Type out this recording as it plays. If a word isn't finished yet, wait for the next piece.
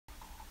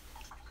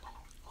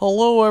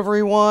Hello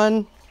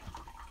everyone.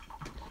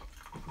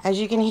 As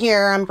you can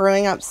hear, I'm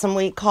brewing up some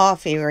weak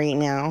coffee right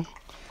now.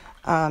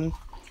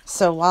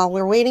 So while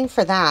we're waiting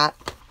for that,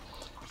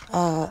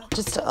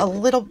 just a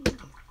little bit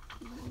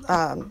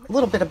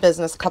of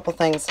business, a couple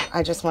things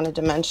I just wanted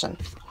to mention.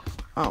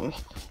 And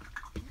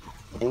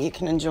you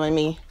can enjoy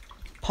me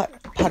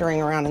puttering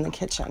around in the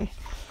kitchen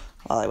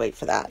while I wait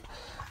for that.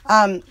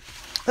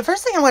 The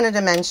first thing I wanted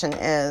to mention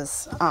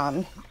is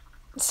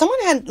someone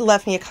had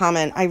left me a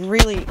comment. I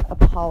really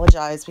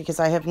apologize because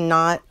I have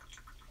not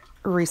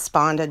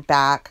responded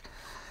back.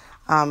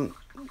 I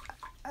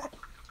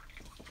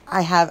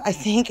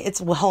think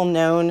it's well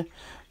known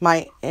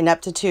my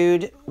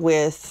ineptitude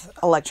with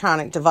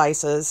electronic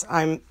devices.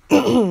 I'm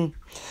I'm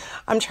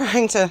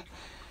trying to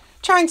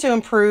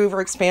improve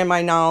or expand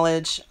my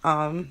knowledge.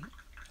 I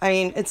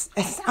mean,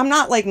 I'm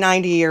not like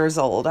 90 years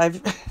old.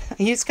 I've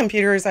used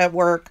computers at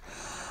work,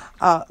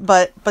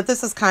 but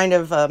this is kind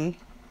of a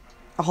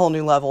whole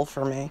new level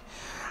for me.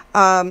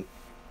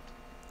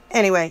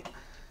 Anyway,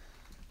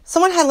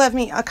 someone had left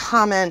me a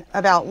comment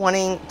about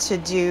wanting to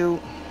do.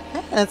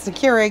 That's the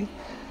Keurig.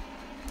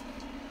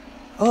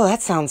 Oh,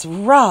 that sounds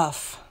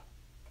rough.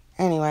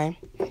 Anyway,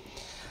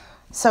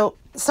 so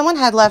someone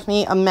had left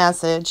me a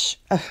message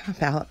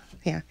about,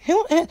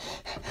 I'm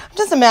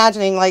just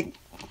imagining like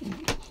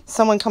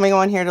someone coming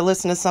on here to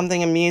listen to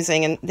something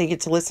amusing and they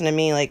get to listen to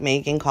me like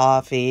making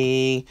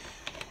coffee.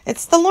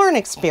 It's the Lauren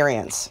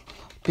experience.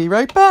 Be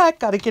right back.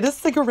 Gotta get a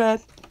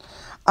cigarette.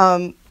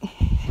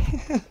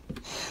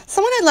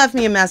 Someone had left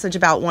me a message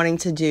about wanting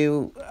to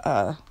do,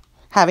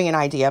 having an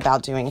idea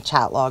about doing a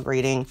chat log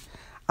reading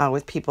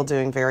with people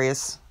doing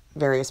various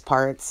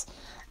parts.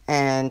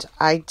 And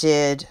I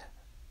do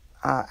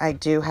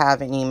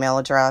have an email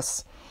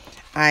address.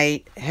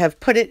 I have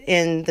put it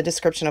in the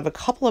description of a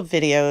couple of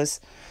videos,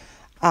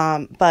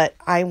 but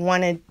I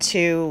wanted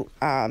to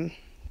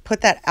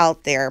put that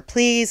out there.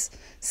 Please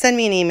send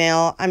me an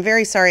email. I'm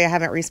very sorry I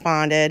haven't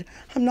responded.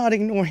 I'm not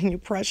ignoring you,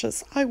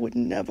 precious. I would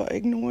never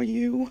ignore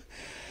you.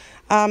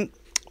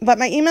 But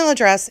my email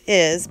address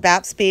is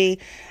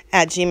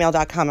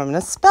bapsby@gmail.com. I'm going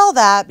to spell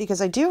that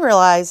because I do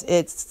realize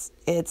it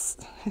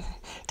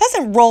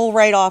doesn't roll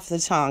right off the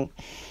tongue.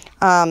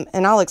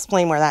 And I'll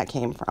explain where that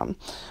came from.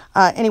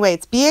 Anyway,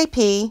 it's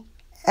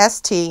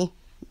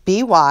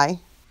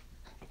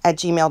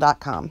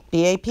bapstby@gmail.com.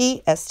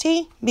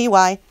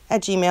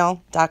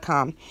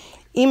 bapstby@gmail.com.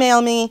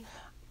 Email me.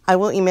 I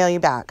will email you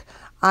back.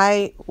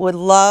 I would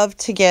love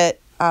to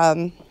get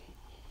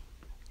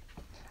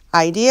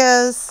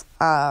ideas.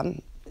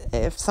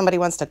 If somebody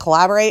wants to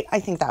collaborate, I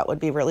think that would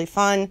be really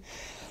fun.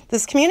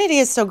 This community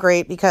is so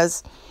great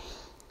because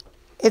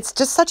it's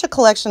just such a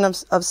collection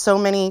of so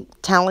many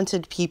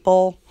talented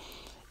people,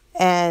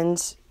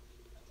 and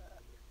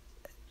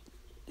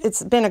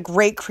it's been a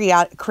great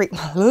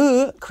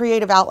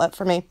creative outlet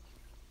for me.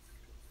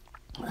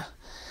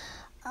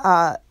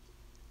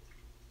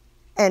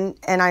 And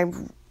I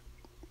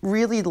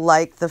really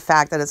like the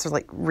fact that it's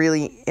like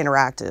really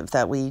interactive,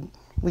 that we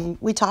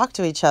talk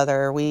to each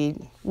other. We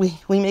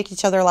make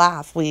each other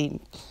laugh. We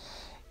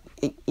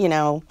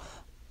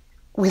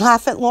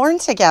laugh at Lauren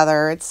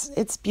together.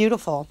 It's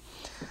beautiful.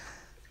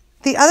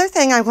 The other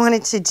thing I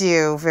wanted to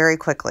do very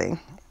quickly,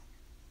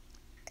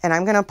 and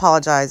I'm going to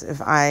apologize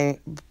if I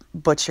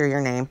butcher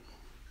your name,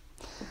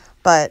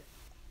 but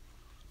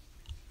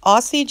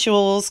Aussie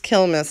Jules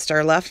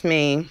Kilmister left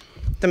me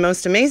the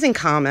most amazing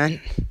comment.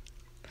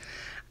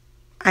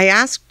 I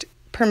asked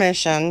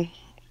permission.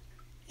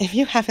 If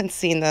you haven't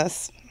seen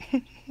this,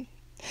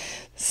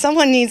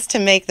 someone needs to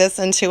make this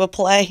into a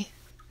play.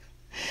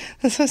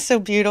 This was so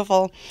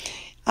beautiful.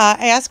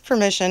 I asked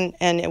permission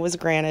and it was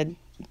granted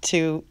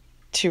to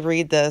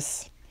read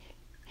this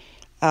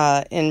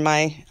in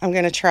I'm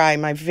going to try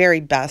my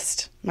very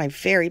best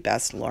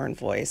Lauren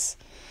voice.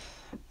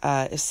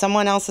 If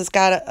someone else has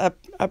got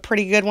a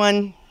pretty good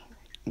one,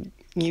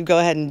 you go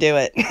ahead and do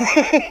it.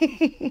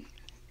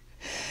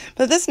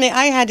 But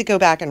I had to go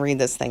back and read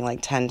this thing like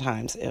 10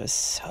 times. It was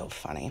so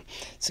funny.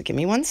 So give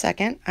me 1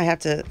 second. I have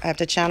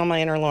to channel my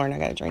inner Lauren. I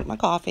got to drink my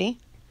coffee.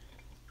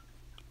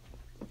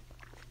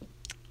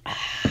 All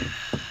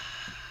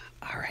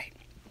right.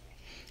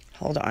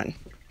 Hold on.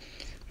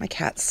 My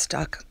cat's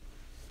stuck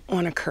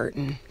on a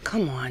curtain.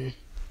 Come on.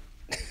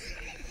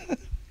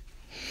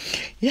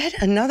 Yet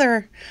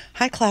another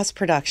high-class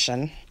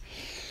production.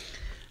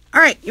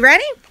 All right, you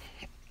ready?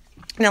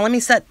 Now let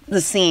me set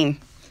the scene.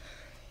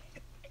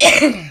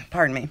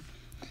 Pardon me.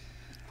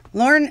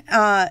 Lauren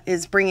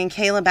is bringing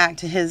Kayla back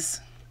to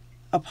his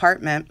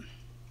apartment,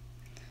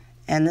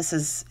 and this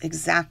is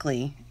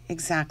exactly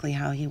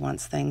how he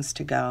wants things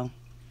to go.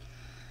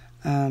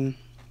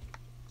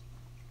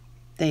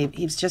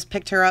 He's just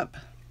picked her up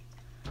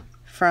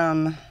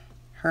from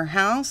her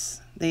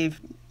house.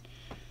 They've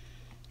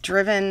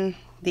driven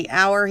the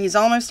hour. He's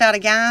almost out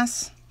of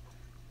gas.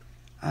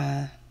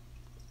 They're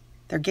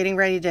getting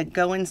ready to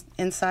go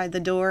inside the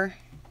door.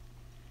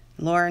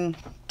 Lauren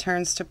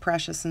turns to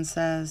Precious and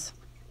says,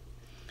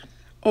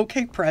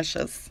 "Okay,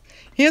 Precious,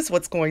 here's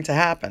what's going to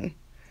happen.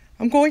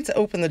 I'm going to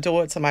open the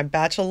door to my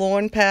bachelor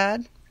lawn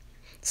pad,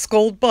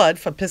 scold Bud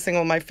for pissing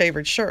on my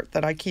favorite shirt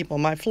that I keep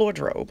on my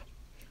wardrobe.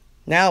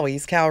 Now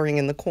he's cowering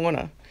in the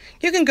corner.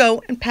 You can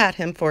go and pat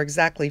him for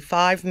exactly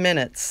 5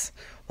 minutes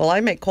while I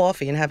make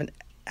coffee and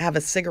have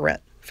a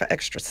cigarette for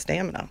extra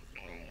stamina.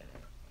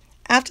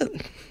 After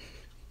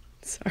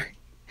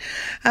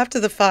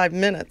the 5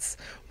 minutes,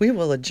 we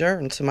will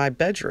adjourn to my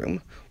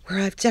bedroom where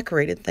I've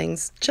decorated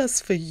things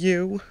just for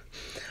you.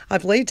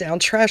 I've laid down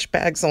trash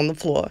bags on the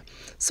floor,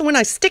 so when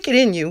I stick it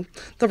in you,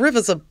 the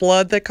rivers of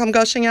blood that come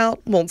gushing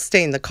out won't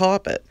stain the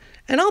carpet,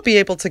 and I'll be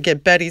able to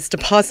get Betty's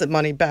deposit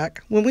money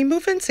back when we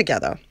move in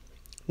together.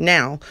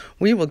 Now,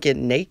 we will get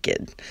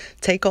naked.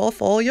 Take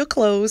off all your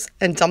clothes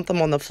and dump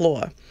them on the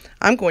floor.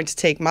 I'm going to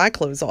take my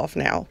clothes off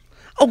now.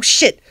 Oh,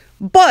 shit!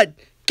 Bud,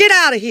 get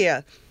out of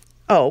here!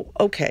 Oh,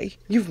 okay,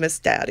 you've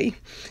missed Daddy.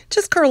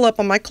 Just curl up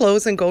on my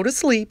clothes and go to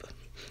sleep.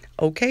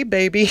 Okay,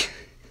 baby.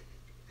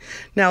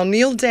 Now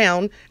kneel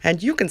down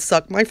and you can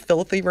suck my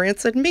filthy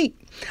rancid meat.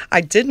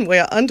 I didn't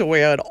wear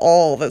underwear at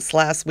all this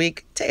last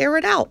week to air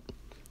it out.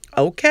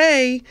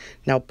 Okay,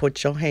 now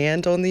put your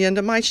hand on the end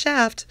of my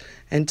shaft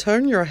and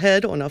turn your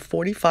head on a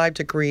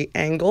 45-degree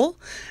angle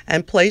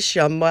and place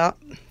your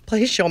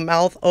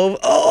mouth over...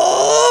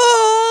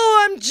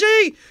 Oh,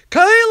 OMG!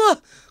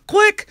 Kayla!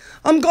 Quick!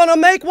 I'm gonna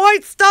make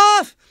white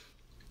stuff!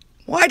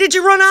 Why did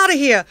you run out of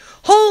here?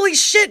 Holy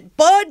shit,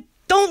 Bud!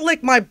 Don't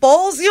lick my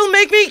balls, you'll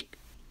make me...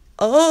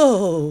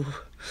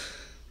 Oh.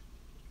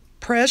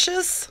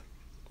 Precious?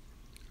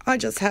 I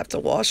just have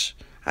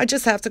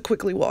to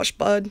quickly wash,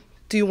 Bud.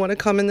 Do you want to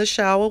come in the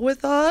shower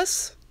with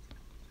us?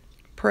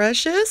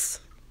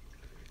 Precious?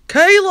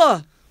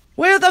 Kayla!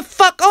 Where the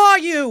fuck are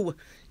you?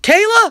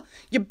 Kayla!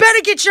 You better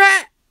get your...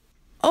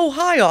 Oh,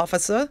 hi,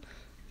 officer.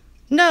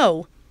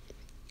 No.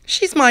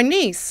 She's my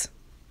niece.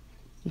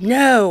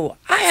 No,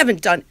 I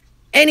haven't done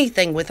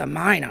anything with a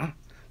minor.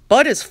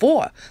 Bud is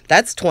 4.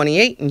 That's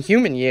 28 in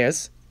human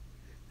years.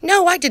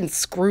 No, I didn't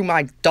screw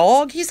my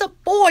dog. He's a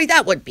boy.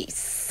 That would be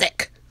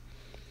sick.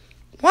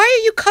 Why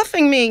are you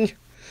cuffing me?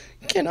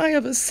 Can I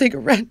have a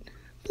cigarette,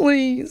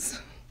 please?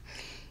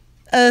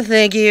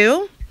 Thank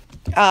you.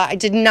 I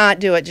did not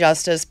do it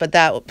justice, but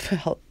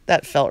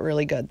that felt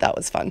really good. That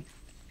was fun.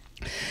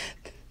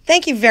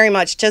 Thank you very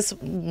much. Just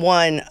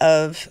one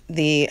of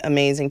the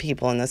amazing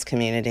people in this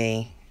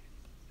community.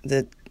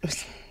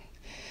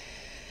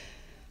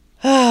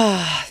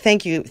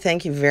 Thank you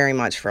very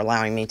much for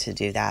allowing me to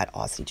do that,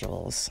 Aussie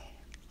Jules.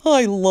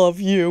 I love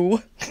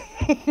you.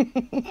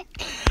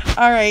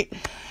 All right.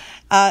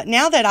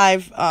 Now that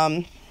I've,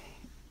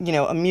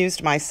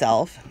 amused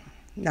myself,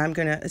 now I'm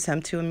going to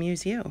attempt to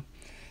amuse you.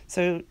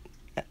 So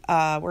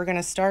we're going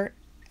to start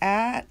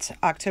at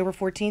October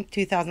 14th,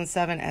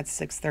 2007 at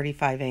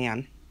 6:35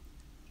 a.m.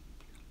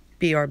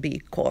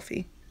 BRB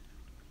coffee.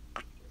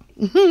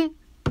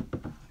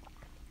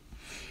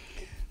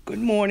 Good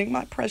morning,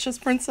 my precious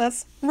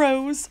princess,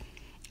 Rose.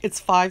 It's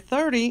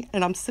 5:30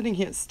 and I'm sitting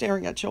here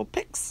staring at your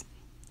pics.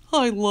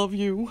 I love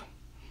you.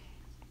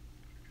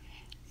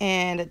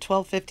 And at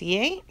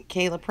 12:58,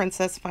 Kayla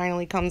Princess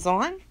finally comes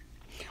on.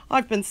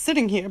 I've been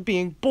sitting here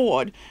being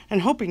bored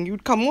and hoping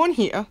you'd come on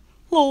here.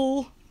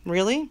 Lol.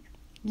 Really?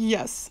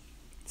 Yes.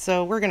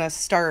 So we're going to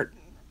start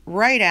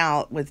right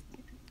out with...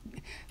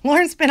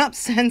 Lauren's been up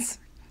since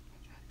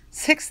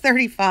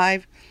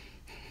 6:35.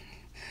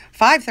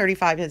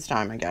 5:35 his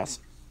time, I guess.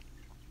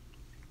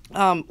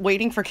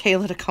 Waiting for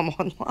Kayla to come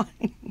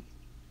online.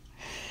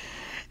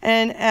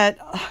 And at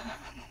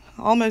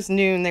almost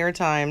noon their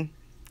time,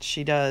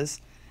 she does.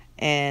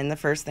 And the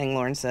first thing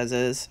Lauren says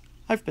is,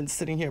 I've been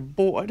sitting here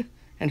bored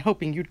and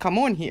hoping you'd come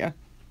on here.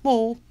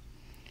 Lol.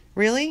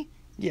 Really?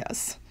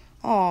 Yes.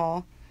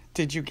 Aw.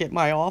 Did you get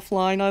my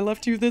offline I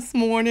left you this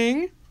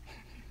morning?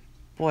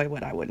 Boy,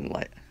 what I wouldn't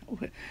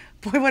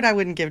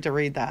give to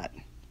read that.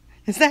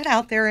 Is that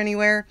out there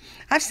anywhere?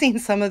 I've seen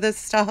some of this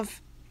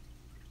stuff.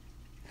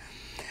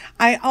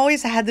 I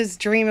always had this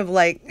dream of,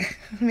 like,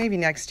 maybe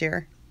next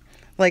year,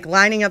 like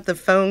lining up the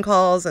phone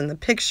calls and the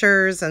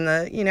pictures and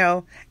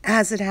the,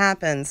 as it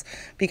happens,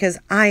 because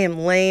I am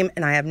lame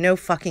and I have no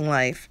fucking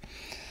life.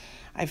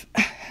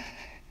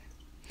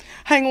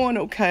 Hang on,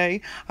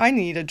 okay? I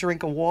need a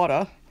drink of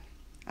water.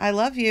 I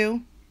love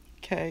you.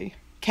 Kay.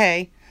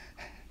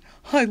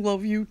 I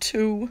love you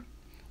too.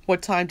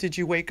 What time did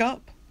you wake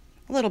up?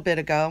 A little bit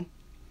ago.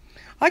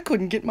 I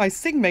couldn't get my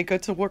sig maker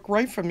to work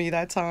right for me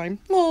that time.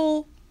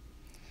 Lol.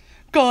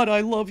 God, I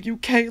love you,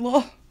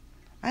 Kayla.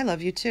 I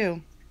love you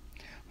too.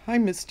 I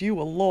missed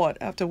you a lot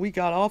after we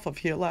got off of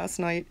here last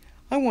night.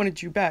 I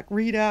wanted you back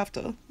right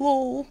after.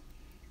 Lol.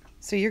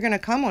 So you're gonna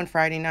come on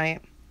Friday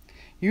night?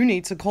 You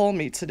need to call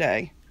me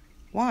today.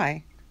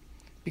 Why?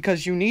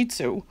 Because you need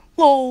to.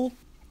 Lol.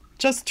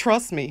 Just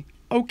trust me,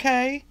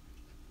 okay?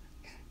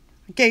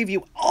 I gave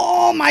you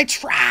all my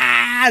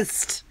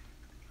trust.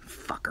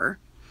 Fucker.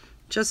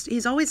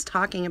 He's always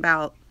talking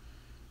about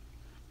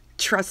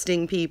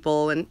trusting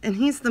people, and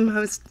he is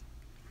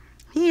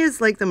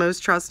like the most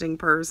trusting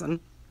person.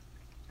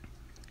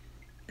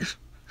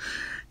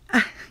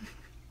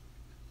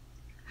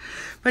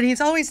 But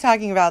he's always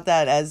talking about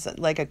that as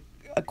like a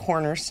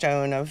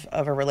cornerstone of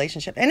a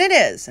relationship. And it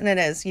is. And it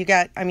is.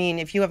 I mean,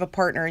 if you have a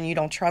partner and you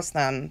don't trust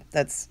them,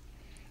 that's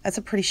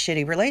a pretty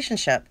shitty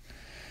relationship.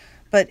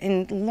 But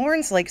in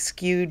Lauren's like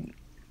skewed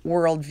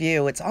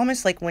worldview, it's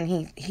almost like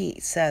when he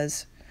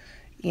says,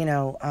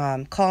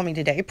 call me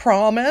today,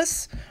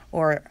 promise,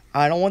 or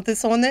I don't want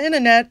this on the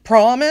internet,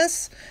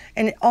 promise.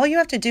 And all you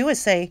have to do is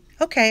say,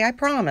 okay, I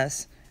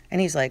promise. And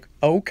he's like,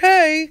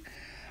 okay.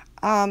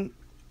 For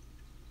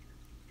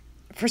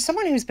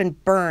someone who's been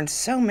burned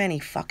so many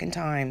fucking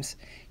times,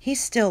 he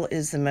still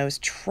is the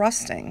most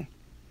trusting,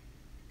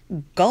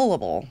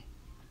 gullible.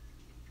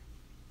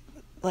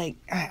 Like,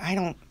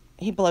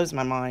 he blows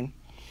my mind.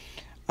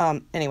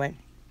 Anyway,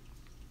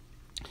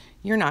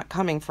 you're not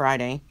coming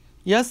Friday.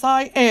 Yes,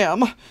 I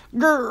am.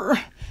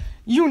 Grr.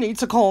 You need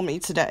to call me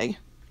today.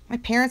 My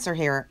parents are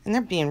here, and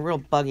they're being real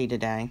buggy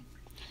today.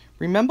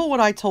 Remember what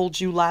I told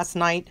you last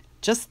night?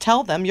 Just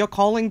tell them you're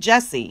calling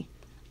Jessie.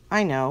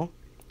 I know.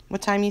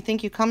 What time you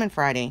think you coming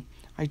Friday?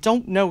 I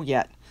don't know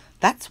yet.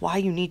 That's why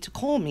you need to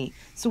call me,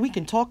 so we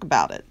can talk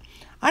about it.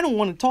 I don't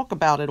want to talk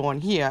about it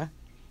on here.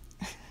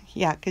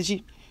 Yeah, because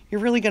you're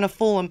really going to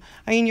fool him.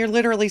 I mean, you're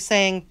literally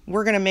saying,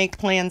 we're going to make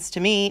plans to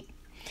meet.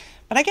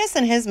 But I guess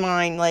in his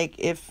mind, like,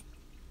 if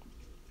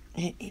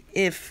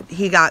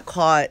he got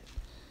caught,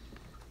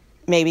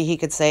 maybe he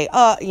could say,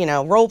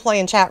 role play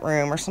in chat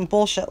room or some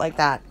bullshit like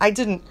that. I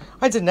didn't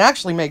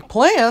actually make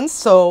plans,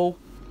 so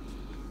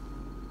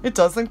it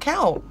doesn't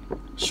count.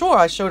 Sure,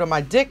 I showed her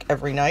my dick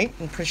every night,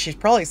 and she's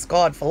probably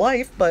scarred for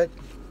life, but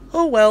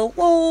oh well.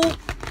 Oh,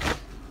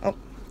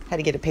 had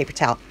to get a paper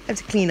towel. Had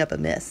to clean up a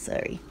mess,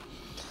 sorry.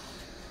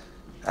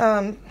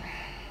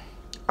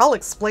 I'll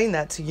explain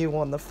that to you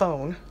on the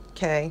phone,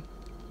 okay?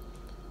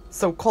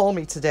 So call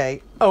me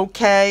today,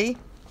 okay?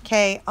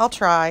 Okay, I'll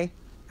try.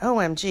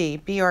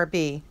 OMG,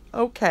 BRB,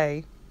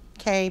 okay.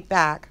 Okay,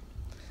 back.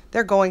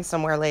 They're going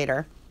somewhere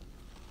later.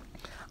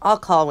 I'll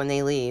call when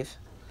they leave.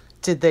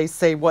 Did they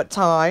say what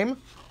time?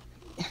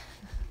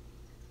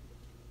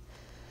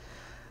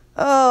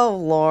 Oh,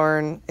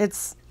 Lauren,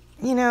 it's,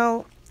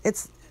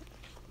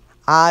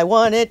 I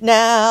want it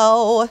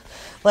now.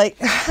 Like,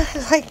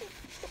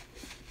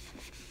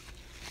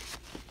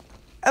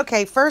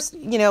 okay, first,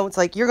 it's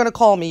like, you're going to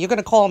call me, you're going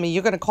to call me,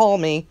 you're going to call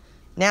me.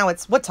 Now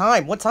it's, what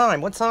time?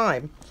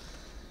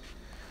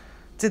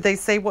 Did they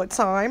say what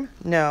time?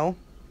 No.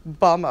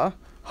 Bummer.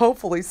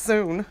 Hopefully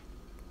soon.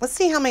 Let's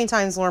see how many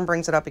times Lauren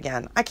brings it up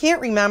again. I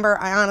can't remember.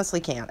 I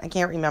honestly can't. I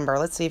can't remember.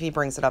 Let's see if he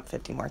brings it up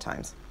 50 more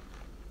times.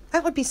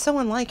 That would be so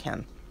unlike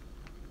him.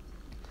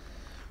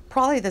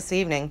 Probably this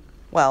evening.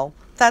 Well,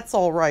 that's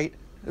all right,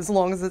 as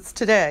long as it's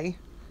today.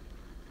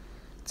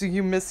 Do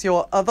you miss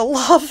your other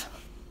love?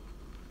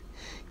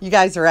 You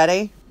guys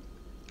ready?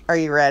 Are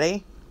you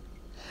ready?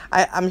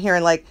 I'm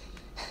hearing like,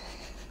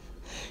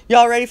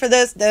 y'all ready for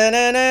this?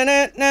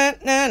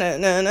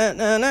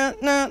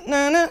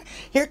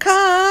 Here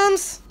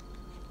comes.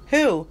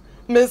 Who?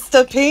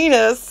 Mr.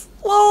 Penis.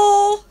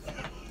 Lol.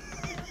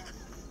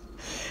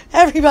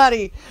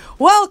 Everybody,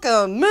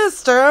 welcome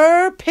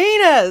Mr.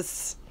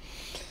 Penis.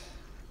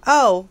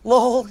 Oh,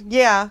 lol,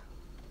 yeah.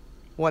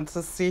 Want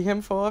to see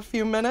him for a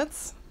few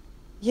minutes?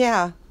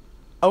 Yeah.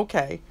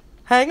 Okay.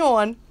 Hang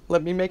on.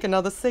 Let me make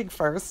another cig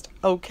first.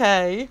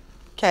 Okay.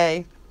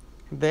 Okay.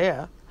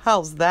 There.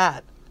 How's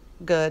that?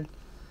 Good.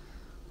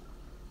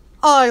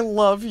 I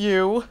love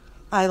you.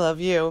 I love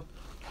you.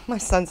 My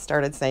son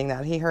started saying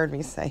that. He heard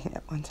me saying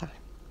it one time.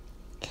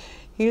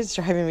 He was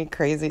driving me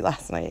crazy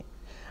last night.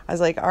 I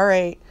was like, all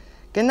right,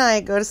 good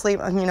night, go to sleep.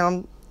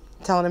 I'm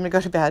telling him to go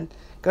to bed.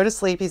 Go to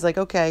sleep. He's like,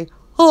 okay,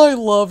 I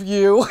love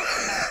you.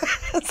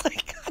 It's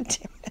like, God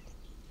damn it.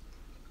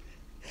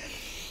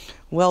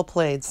 Well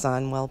played,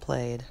 son. Well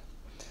played.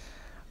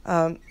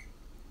 I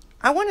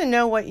want to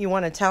know what you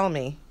want to tell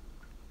me.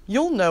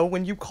 You'll know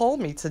when you call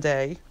me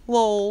today.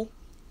 Lol.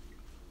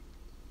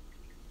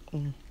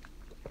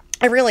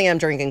 I really am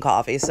drinking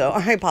coffee, so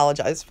I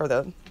apologize for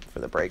the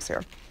breaks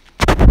here.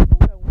 You'll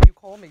know when you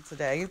call me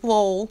today.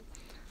 Lol.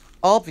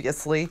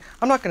 Obviously,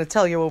 I'm not going to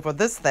tell you over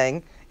this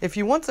thing. If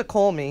you want to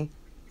call me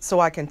so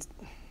I can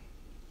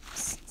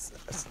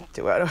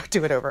do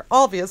it over.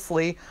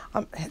 Obviously,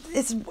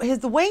 it's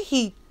the way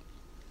he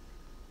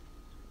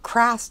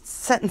crafts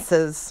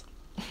sentences,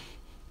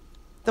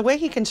 the way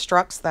he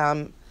constructs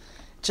them,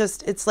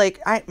 just, it's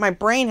like my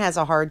brain has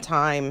a hard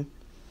time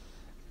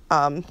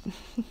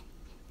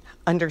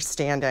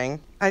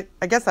understanding. I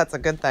guess that's a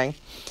good thing.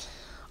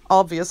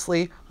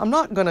 Obviously, I'm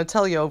not going to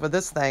tell you over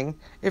this thing.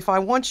 If I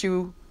want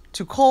you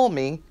to call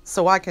me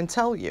so I can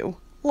tell you.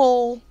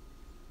 Lol.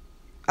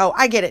 Oh,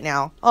 I get it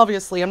now.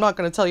 Obviously, I'm not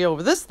going to tell you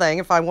over this thing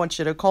if I want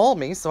you to call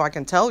me so I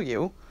can tell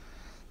you.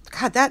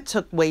 God, that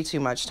took way too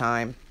much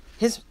time.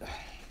 Is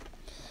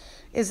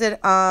it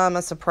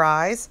a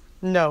surprise?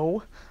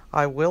 No.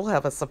 I will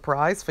have a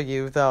surprise for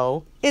you,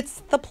 though.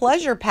 It's the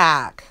pleasure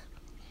pack.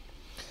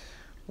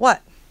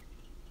 What?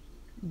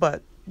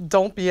 But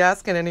don't be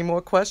asking any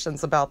more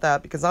questions about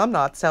that because I'm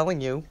not telling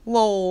you.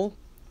 Lol.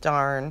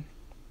 Darn.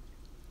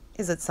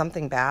 Is it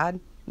something bad?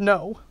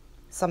 No.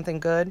 Something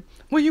good?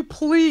 Will you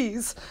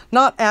please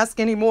not ask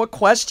any more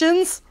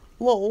questions?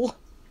 Lol.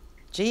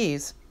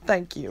 Geez,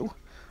 thank you.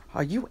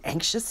 Are you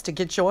anxious to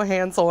get your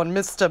hands on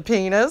Mr.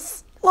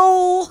 Penis?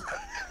 Lol.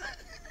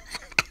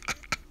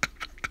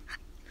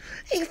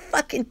 You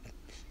fucking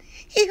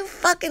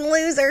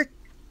loser.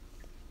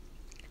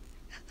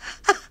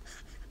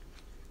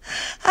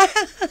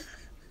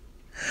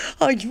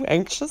 Are you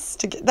anxious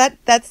to get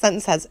that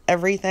sentence has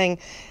everything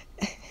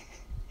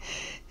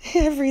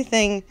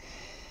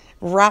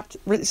wrapped,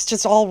 it's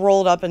just all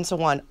rolled up into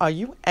one. Are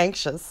you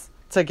anxious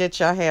to get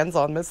your hands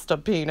on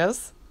Mr.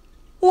 Penis?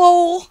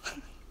 Lol.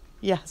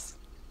 Yes.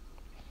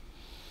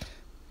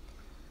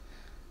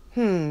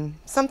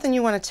 Something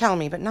you want to tell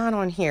me, but not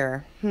on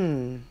here.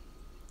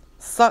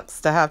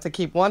 Sucks to have to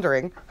keep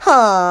wondering.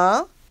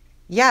 Huh?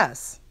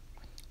 Yes.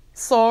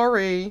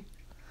 Sorry.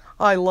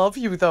 I love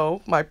you,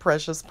 though, my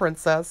precious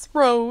princess.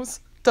 Rose,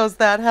 does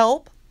that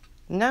help?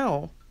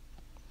 No.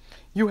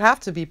 You have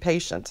to be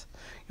patient.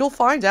 You'll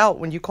find out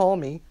when you call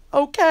me.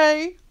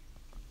 Okay?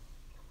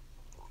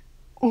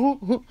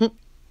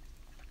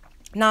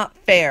 Not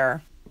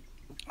fair.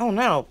 Oh,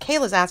 no.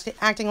 Kayla's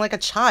acting like a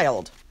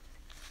child.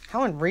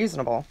 How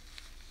unreasonable.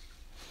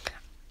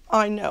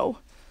 I know.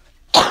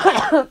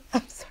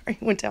 I'm sorry,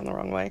 went down the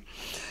wrong way.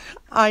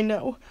 I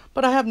know,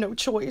 but I have no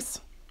choice.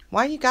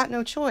 Why you got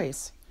no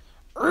choice?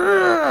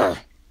 Urgh.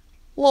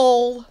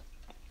 Lol.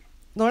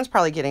 Lauren's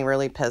probably getting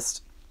really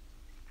pissed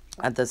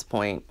at this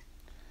point.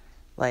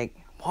 Like,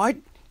 what?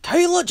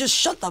 Kayla, just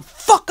shut the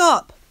fuck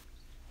up.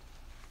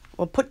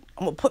 I'm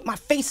gonna put my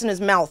face in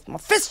his mouth. My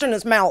fist in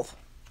his mouth.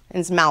 In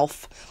his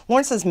mouth.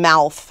 Lauren says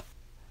mouth.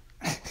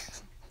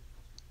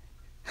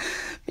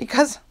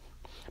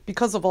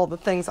 Because of all the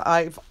things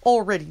I've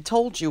already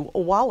told you a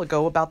while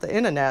ago about the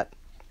internet.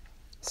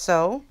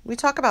 So, we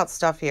talk about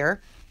stuff here.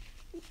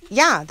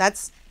 Yeah,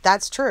 that's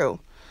true.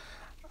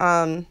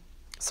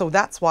 So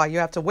that's why you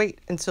have to wait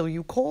until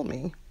you call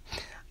me.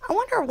 I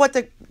wonder what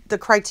the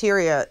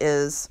criteria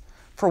is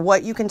for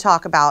what you can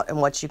talk about and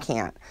what you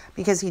can't.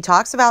 Because he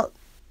talks about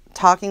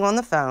talking on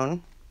the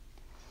phone.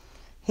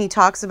 He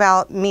talks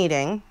about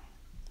meeting.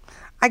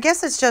 I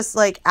guess it's just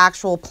like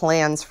actual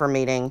plans for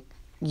meeting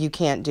you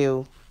can't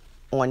do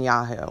on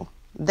Yahoo.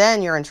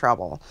 Then you're in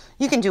trouble.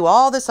 You can do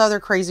all this other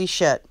crazy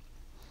shit,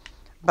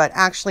 but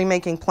actually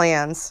making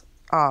plans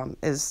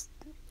is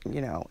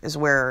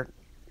where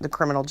the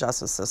criminal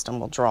justice system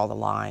will draw the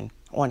line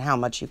on how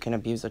much you can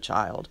abuse a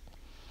child.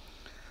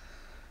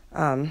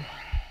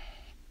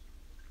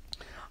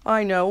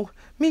 I know,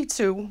 me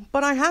too,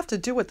 but I have to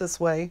do it this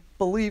way.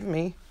 Believe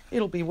me,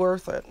 it'll be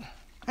worth it.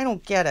 I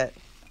don't get it.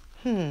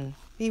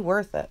 Be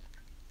worth it.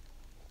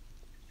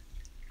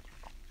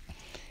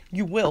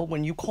 You will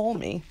when you call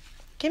me.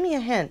 Give me a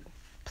hint.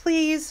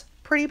 Please,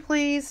 pretty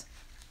please.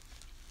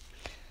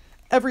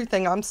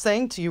 Everything I'm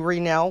saying to you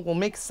right now will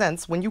make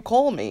sense when you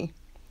call me.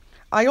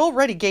 I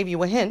already gave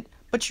you a hint,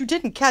 but you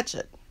didn't catch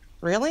it.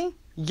 Really?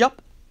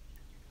 Yup.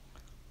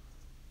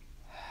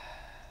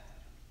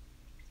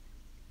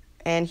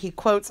 And he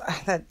quotes,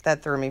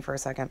 that threw me for a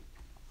second.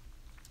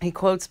 He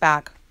quotes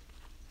back,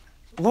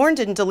 Lauren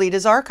didn't delete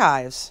his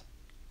archives.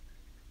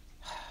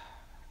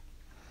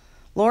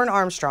 Lauren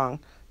Armstrong,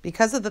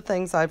 because of the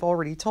things I've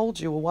already told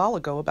you a while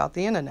ago about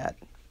the internet.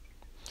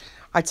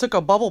 I took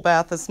a bubble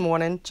bath this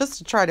morning just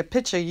to try to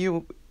picture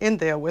you in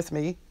there with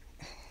me.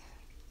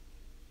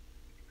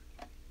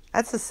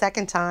 That's the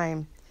second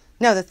time.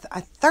 No, the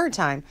third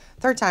time.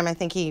 Third time I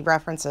think he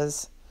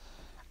references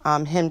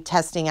him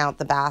testing out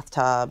the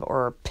bathtub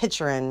or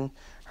picturing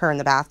her in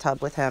the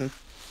bathtub with him.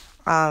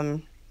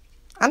 I'm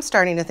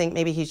starting to think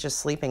maybe he's just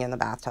sleeping in the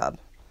bathtub.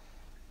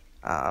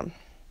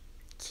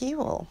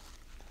 Cool.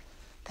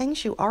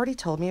 Things you already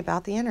told me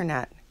about the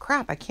internet.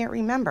 Crap, I can't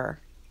remember.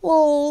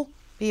 Lol.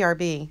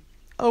 BRB.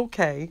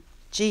 Okay.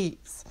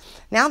 Jeez.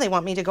 Now they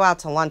want me to go out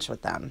to lunch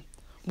with them.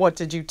 What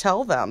did you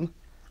tell them?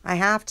 I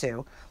have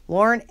to.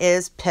 Lauren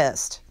is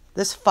pissed.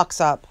 This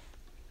fucks up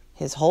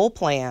his whole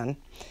plan.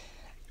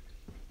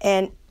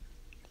 And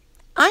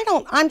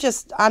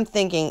I'm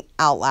thinking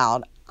out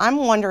loud. I'm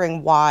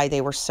wondering why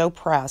they were so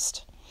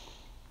pressed.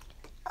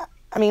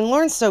 I mean,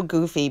 Lauren's so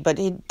goofy, but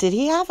did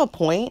he have a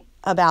point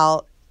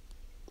about,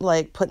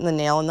 like, putting the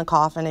nail in the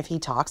coffin if he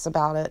talks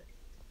about it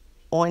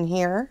on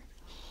here?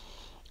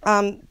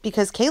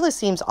 Because Kayla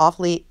seems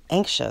awfully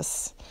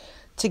anxious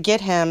to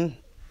get him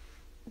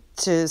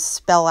to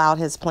spell out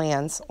his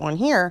plans on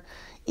here,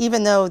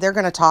 even though they're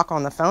going to talk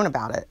on the phone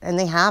about it. And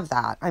they have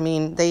that. I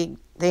mean, they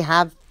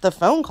have the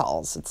phone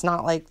calls. It's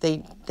not like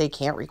they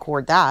can't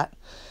record that.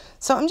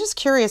 So I'm just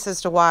curious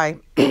as to why,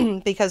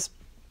 because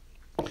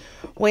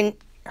when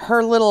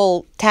her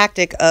little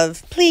tactic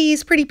of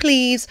please, pretty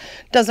please,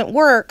 doesn't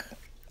work,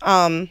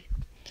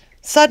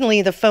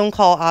 suddenly the phone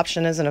call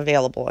option isn't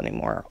available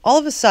anymore. All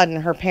of a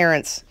sudden, her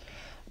parents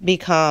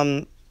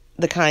become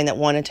the kind that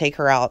want to take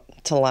her out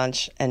to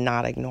lunch and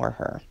not ignore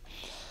her.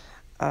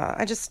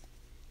 I just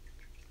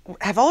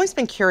have always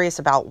been curious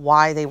about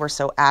why they were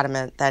so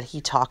adamant that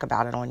he talk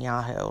about it on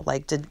Yahoo.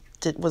 Like,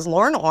 was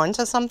Lauren on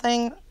to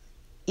something,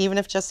 even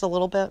if just a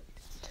little bit?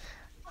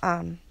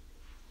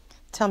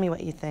 Tell me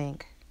what you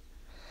think.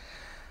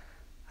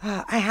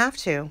 I have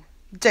to.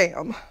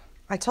 Damn.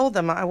 I told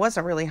them I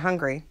wasn't really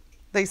hungry.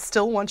 They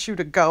still want you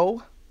to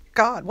go?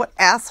 God, what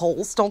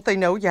assholes. Don't they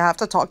know you have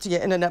to talk to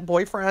your internet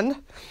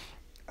boyfriend?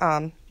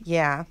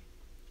 Yeah.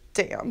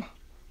 Damn.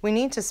 We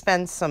need to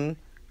spend some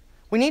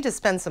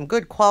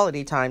good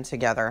quality time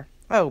together.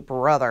 Oh,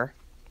 brother.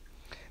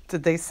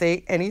 Did they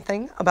say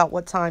anything about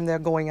what time they're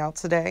going out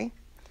today?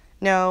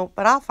 No,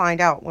 but I'll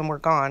find out when we're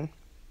gone.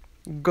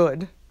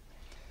 Good.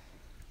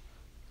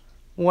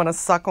 Want to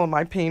suck on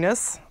my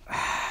penis?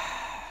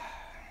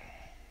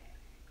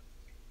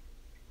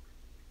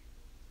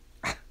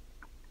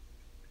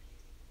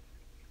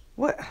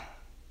 What?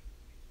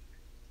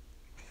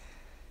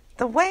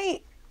 The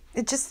way,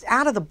 it just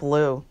out of the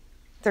blue.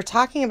 They're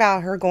talking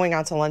about her going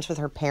out to lunch with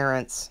her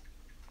parents.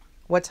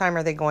 What time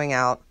are they going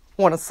out?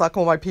 Want to suck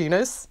on my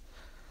penis?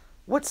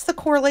 What's the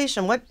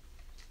correlation?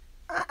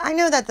 I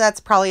know that that's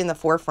probably in the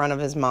forefront of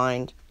his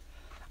mind.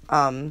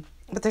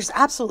 But there's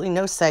absolutely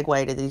no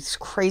segue to these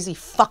crazy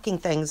fucking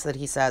things that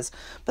he says.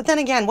 But then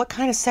again, what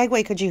kind of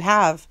segue could you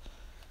have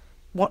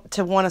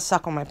to want to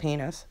suck on my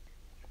penis?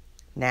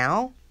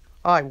 Now?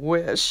 I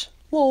wish.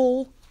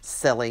 Lol.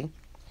 Silly.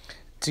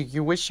 Do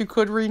you wish you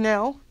could read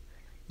now?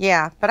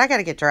 Yeah, but I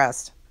gotta get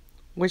dressed.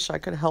 Wish I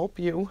could help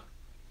you.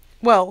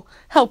 Well,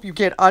 help you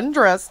get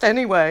undressed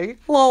anyway.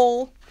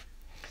 Lol.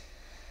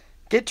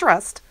 Get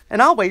dressed,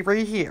 and I'll wait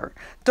right here.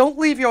 Don't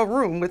leave your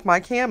room with my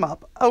cam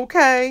up,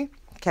 okay?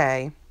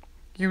 Okay.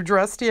 You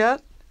dressed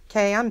yet?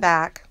 Okay, I'm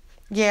back.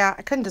 Yeah,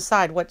 I couldn't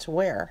decide what to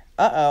wear.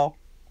 Uh-oh.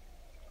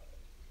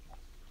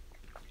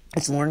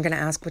 Is Lauren gonna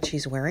ask what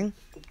she's wearing?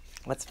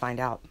 Let's find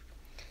out.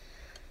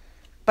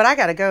 But I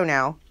gotta go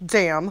now.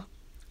 Damn.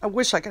 I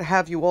wish I could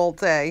have you all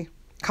day.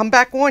 Come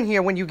back on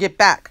here when you get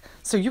back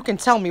so you can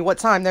tell me what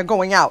time they're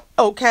going out,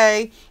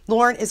 okay?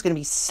 Lauren is going to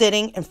be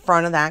sitting in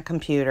front of that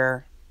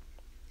computer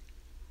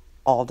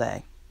all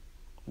day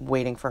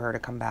waiting for her to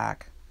come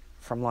back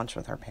from lunch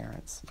with her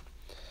parents.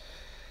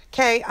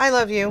 Okay, I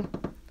love you.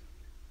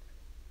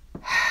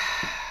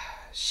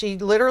 She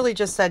literally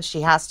just said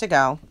she has to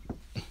go.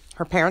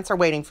 Her parents are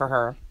waiting for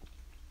her.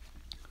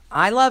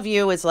 I love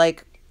you is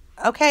like,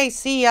 okay,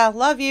 see ya,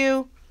 love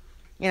you.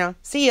 You know,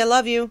 see ya,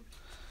 love you.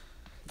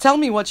 Tell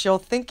me what you're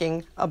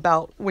thinking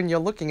about when you're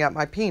looking at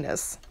my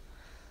penis.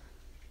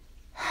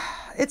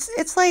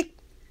 It's like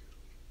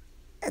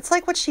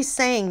what she's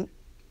saying.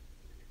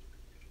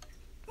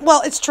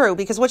 Well, it's true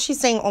because what she's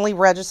saying only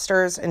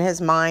registers in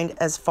his mind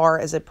as far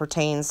as it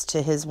pertains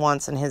to his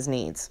wants and his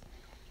needs.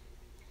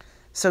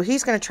 So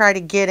he's going to try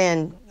to get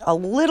in a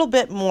little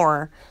bit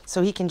more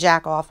so he can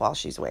jack off while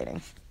she's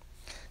waiting.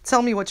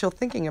 Tell me what you're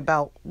thinking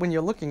about when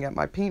you're looking at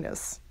my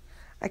penis.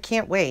 I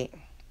can't wait.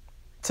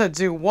 To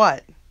do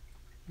what?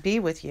 Be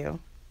with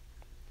you.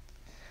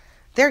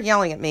 They're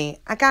yelling at me.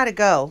 I gotta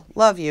go.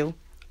 Love you.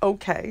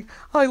 Okay.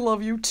 I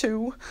love you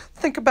too.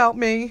 Think about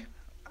me.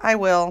 I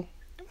will.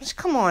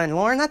 Come on,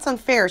 Lauren. That's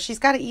unfair. She's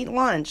got to eat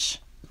lunch.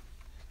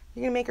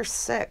 You're gonna make her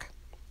sick.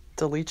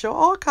 Delete your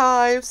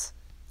archives.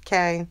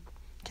 Okay.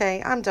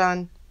 Okay, I'm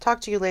done.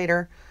 Talk to you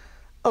later.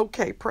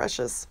 Okay,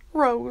 precious.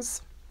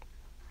 Rose.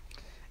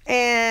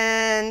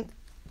 And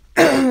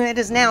it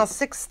is now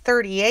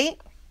 6:38.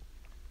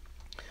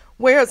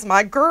 Where's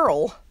my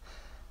girl?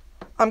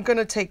 I'm going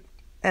to take,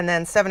 and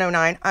then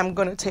 7:09, I'm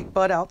going to take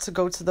Bud out to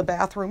go to the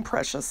bathroom,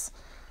 precious.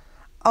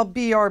 I'll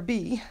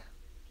BRB.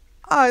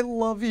 I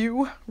love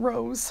you,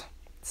 Rose.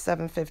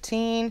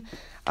 7:15.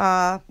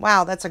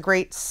 Wow, that's a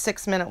great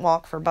 6-minute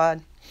walk for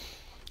Bud.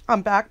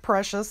 I'm back,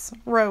 precious.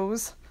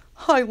 Rose.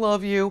 I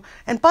love you.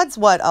 And Bud's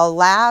what, a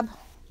lab?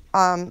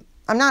 I've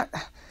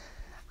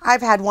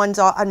had one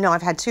dog, no,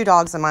 I've had 2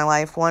 dogs in my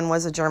life. One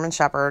was a German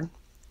Shepherd.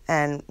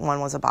 And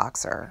one was a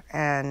boxer.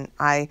 And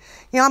I'm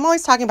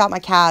always talking about my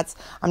cats.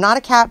 I'm not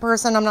a cat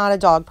person. I'm not a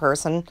dog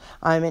person.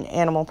 I'm an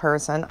animal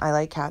person. I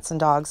like cats and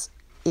dogs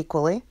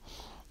equally.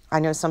 I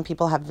know some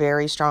people have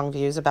very strong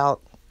views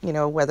about,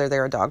 whether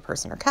they're a dog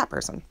person or cat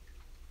person.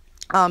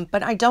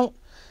 But I don't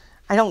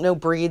know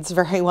breeds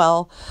very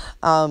well.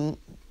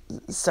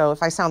 So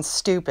if I sound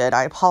stupid,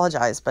 I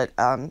apologize. But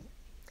a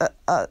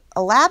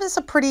lab is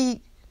a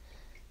pretty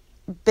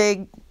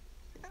big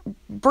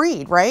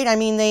breed, right? I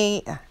mean,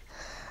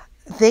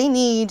 they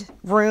need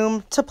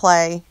room to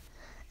play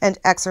and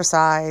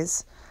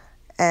exercise.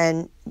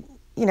 And,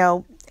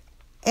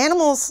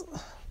 animals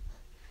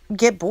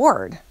get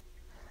bored.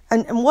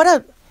 And what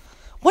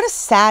a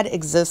sad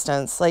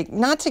existence. Like,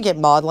 not to get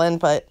maudlin,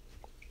 but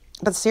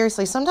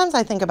seriously, sometimes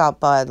I think about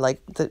Bud,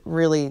 like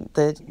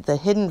the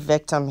hidden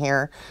victim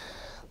here.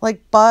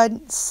 Like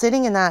Bud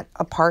sitting in that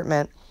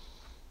apartment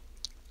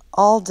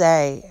all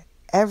day,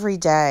 every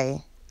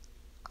day,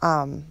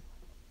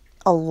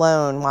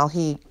 alone while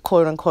he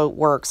quote unquote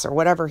works or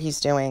whatever he's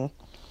doing,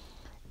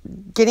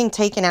 getting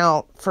taken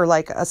out for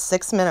like a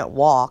 6-minute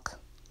walk,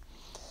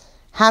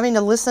 having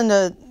to listen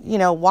to,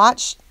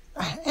 watch.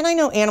 And I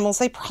know animals,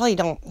 they probably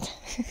don't,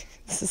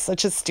 this is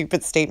such a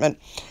stupid statement.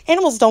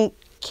 Animals don't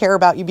care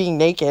about you being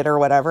naked or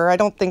whatever. I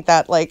don't think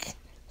that like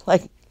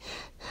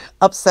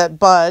upset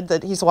Bud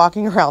that he's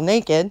walking around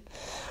naked.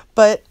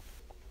 But,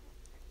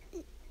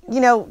 you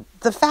know,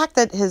 the fact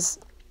that his,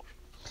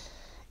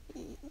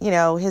 you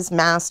know, his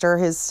master,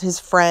 his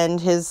friend,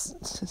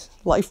 his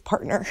life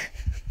partner,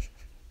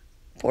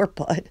 poor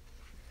Bud,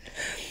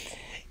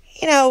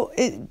 you know,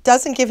 it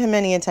doesn't give him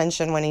any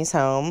attention when he's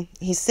home.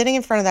 He's sitting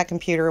in front of that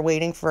computer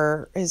waiting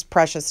for his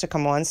Precious to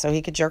come on so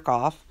he could jerk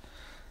off.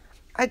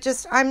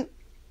 I'm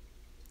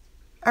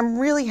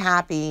really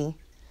happy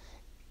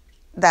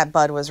that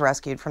Bud was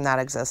rescued from that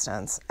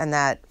existence, and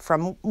that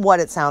from what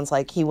it sounds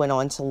like, he went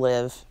on to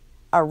live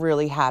a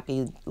really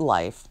happy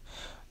life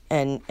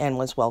and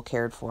was well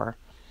cared for.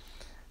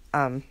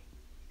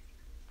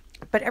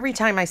 But every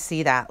time I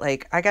see that,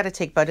 like, I got to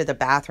take Bud to the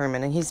bathroom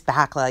and he's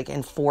back like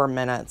in 4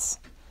 minutes.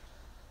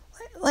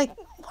 Like,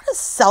 what a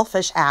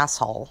selfish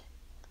asshole.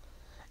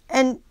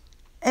 And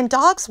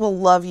dogs will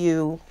love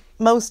you.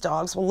 Most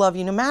dogs will love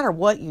you no matter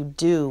what you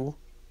do.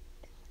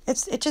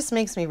 It just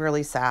makes me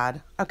really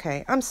sad.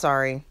 Okay, I'm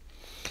sorry.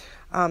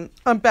 I'm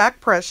back,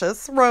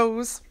 Precious.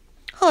 Rose,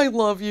 I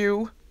love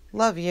you.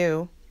 Love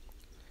you.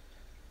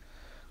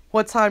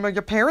 What time are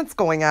your parents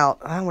going out?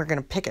 Oh, we're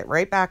going to pick it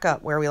right back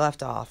up where we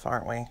left off,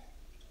 aren't we?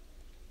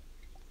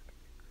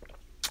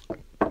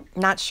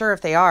 Not sure if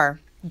they are.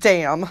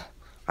 Damn.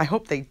 I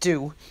hope they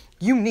do.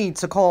 You need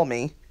to call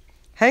me.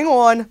 Hang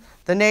on.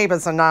 The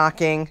neighbors are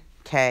knocking.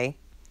 Okay.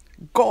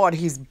 God,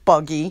 he's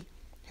buggy.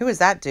 Who is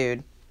that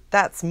dude?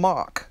 That's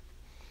Mark.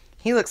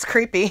 He looks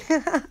creepy.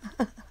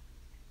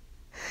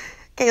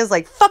 Kayla's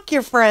like, fuck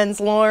your friends,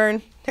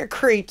 Lauren. They're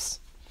creeps.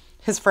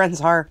 His friends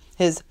are,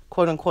 his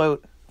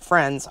quote-unquote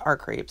friends are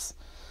creeps.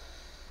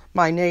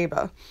 My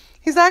neighbor.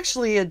 He's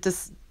actually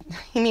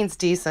he means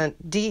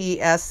decent.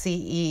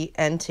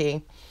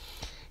 D-E-S-C-E-N-T.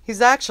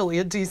 He's actually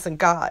a decent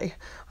guy.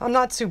 I'm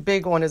not too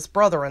big on his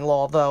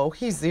brother-in-law, though.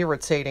 He's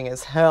irritating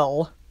as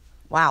hell.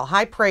 Wow,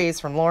 high praise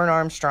from Lauren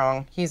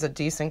Armstrong. He's a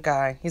decent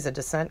guy. He's a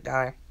decent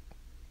guy.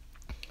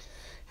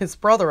 His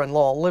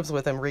brother-in-law lives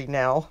with him right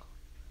now.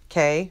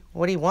 Okay,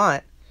 what do you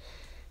want?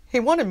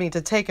 He wanted me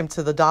to take him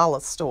to the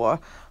dollar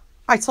store.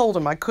 I told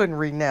him I couldn't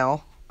right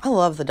now. I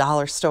love the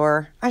dollar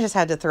store. I just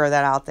had to throw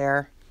that out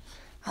there.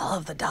 I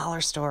love the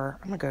dollar store.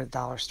 I'm going to go to the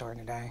dollar store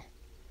today.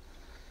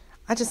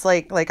 I just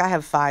like I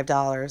have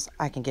 $5.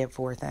 I can get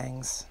 4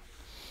 things.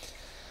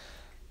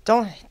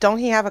 Don't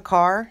he have a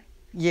car?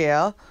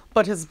 Yeah,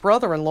 but his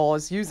brother-in-law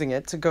is using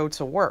it to go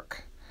to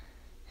work.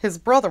 His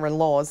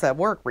brother-in-law is at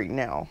work right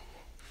now.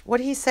 What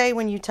did he say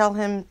when you tell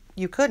him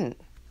you couldn't?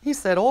 He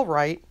said, all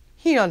right.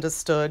 He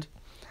understood.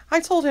 I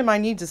told him I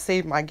need to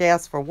save my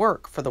gas for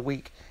work for the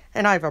week,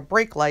 and I have a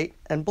brake light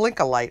and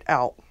blinker light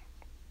out.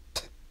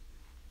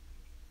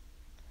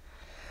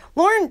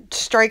 Lauren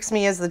strikes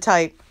me as the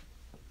type.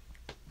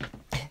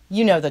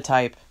 You know the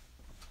type.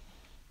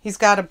 He's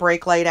got a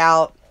brake light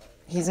out.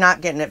 He's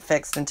not getting it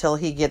fixed until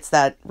he gets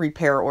that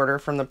repair order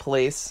from the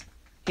police.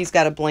 He's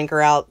got a blinker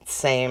out.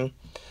 Same.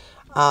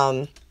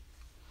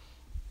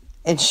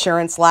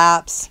 Insurance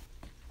lapse.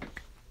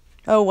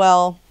 Oh,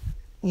 well,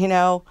 you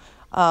know,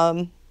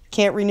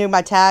 can't renew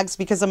my tags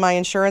because of my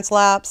insurance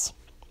lapse.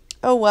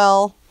 Oh,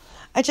 well,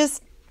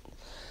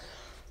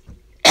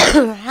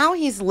 how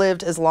he's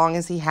lived as long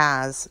as he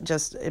has,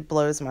 it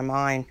blows my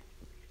mind.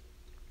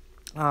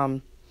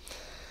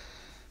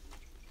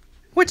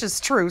 Which is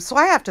true, so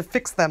I have to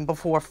fix them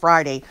before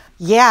Friday.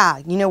 Yeah,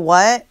 you know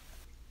what?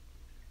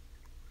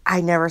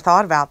 I never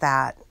thought about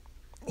that.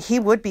 He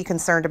would be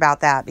concerned about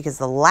that because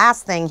the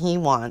last thing he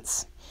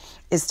wants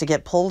is to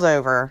get pulled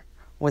over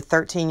with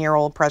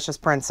 13-year-old Precious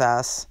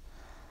Princess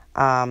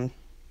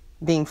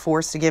being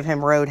forced to give him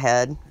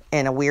roadhead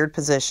in a weird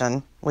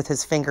position with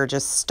his finger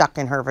just stuck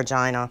in her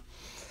vagina.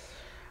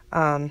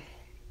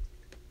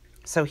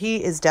 So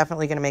he is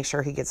definitely going to make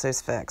sure he gets those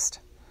fixed.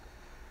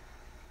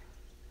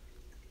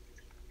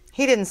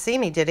 He didn't see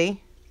me, did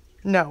he?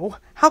 No.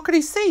 How could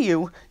he see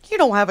you? You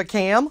don't have a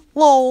cam.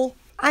 Lol.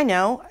 I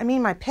know. I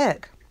mean my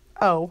pic.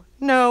 Oh,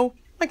 no.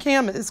 My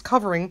cam is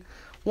covering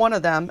one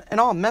of them, and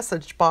our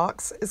message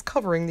box is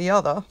covering the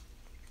other.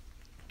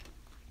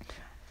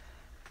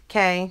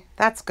 Okay,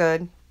 that's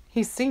good.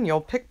 He's seen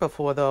your pic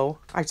before, though.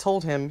 I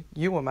told him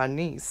you were my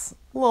niece.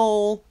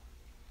 Lol.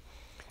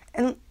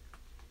 And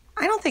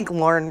I don't think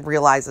Lauren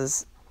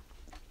realizes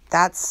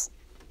that's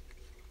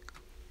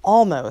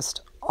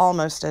almost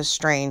as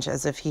strange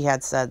as if he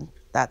had said,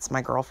 that's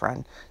my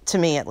girlfriend. To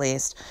me, at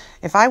least.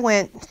 If I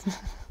went,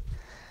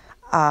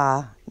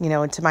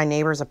 into my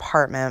neighbor's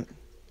apartment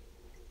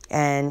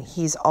and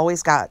he's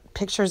always got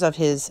pictures of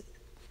his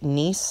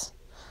niece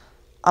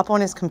up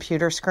on his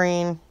computer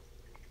screen,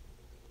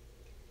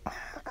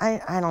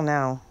 I don't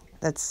know.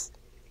 That's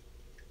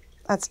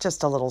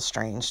just a little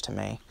strange to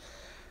me.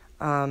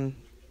 And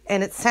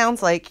it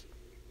sounds like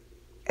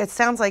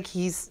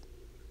he's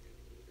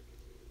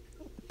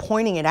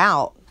pointing it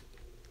out.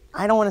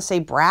 I don't want to say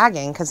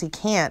bragging because he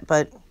can't,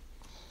 but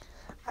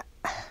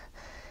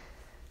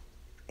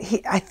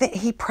I think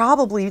he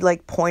probably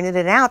pointed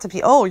it out to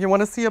people. Oh, you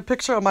want to see a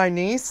picture of my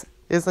niece?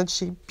 Isn't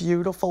she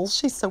beautiful?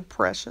 She's so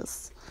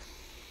precious.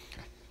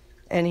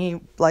 And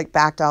he like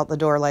backed out the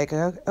door like,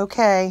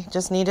 okay,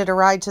 just needed a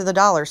ride to the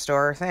dollar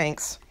store.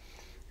 Thanks.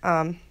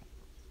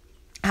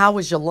 How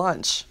was your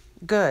lunch?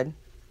 Good.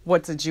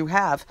 What did you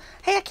have?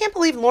 Hey, I can't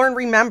believe Lauren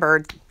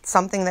remembered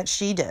something that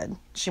she did.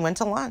 She went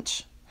to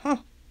lunch.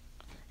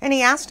 And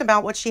he asked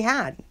about what she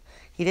had.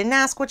 He didn't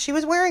ask what she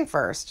was wearing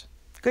first.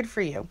 Good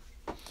for you.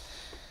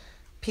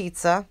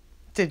 Pizza.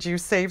 Did you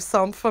save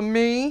some for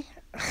me?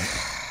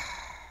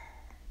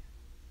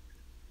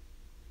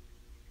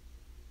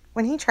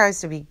 When he tries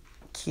to be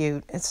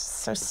cute, it's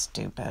so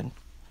stupid.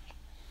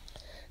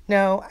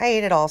 No, I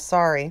ate it all.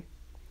 Sorry.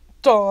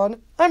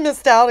 Dawn, I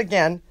missed out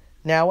again.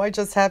 Now I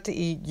just have to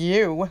eat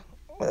you.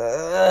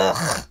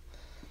 Ugh.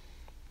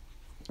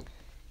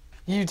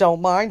 You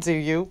don't mind, do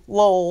you?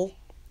 Lol.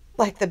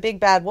 Like the big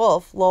bad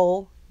wolf.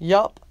 Lol.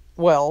 Yup.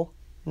 Well,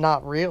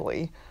 not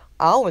really.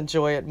 I'll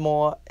enjoy it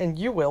more, and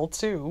you will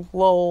too.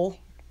 Lol.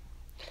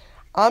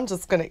 I'm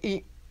just gonna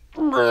eat.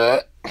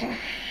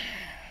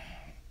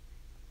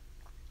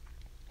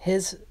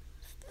 His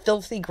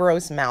filthy,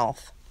 gross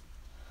mouth.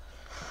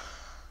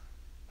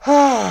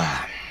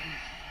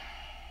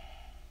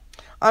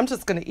 I'm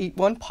just gonna eat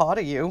one part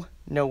of you.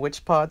 Know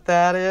which part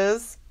that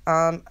is?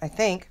 I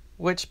think.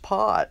 Which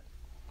part?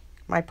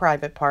 My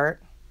private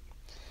part.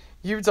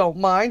 You don't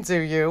mind, do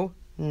you?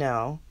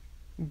 No.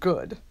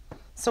 Good.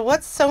 So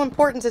what's so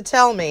important to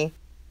tell me?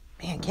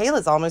 Man,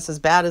 Kayla's almost as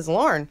bad as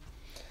Lauren.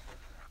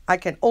 I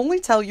can only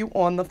tell you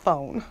on the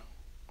phone.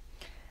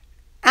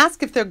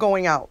 Ask if they're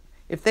going out.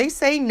 If they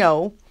say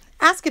no,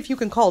 ask if you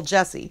can call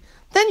Jesse.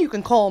 Then you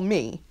can call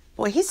me.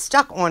 Boy, he's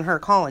stuck on her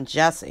calling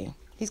Jesse.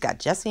 He's got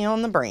Jesse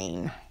on the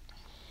brain.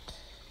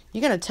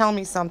 You're going to tell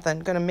me something.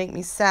 Going to make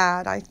me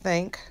sad, I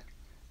think.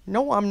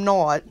 No, I'm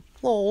not.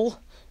 Lol.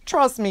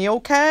 Trust me,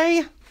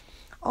 okay?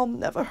 I'll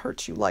never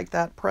hurt you like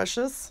that,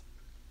 precious.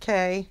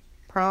 Okay.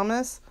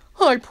 Promise?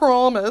 I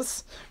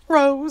promise.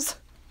 Rose.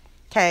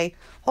 Okay.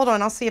 Hold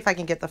on. I'll see if I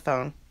can get the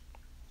phone.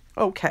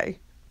 Okay.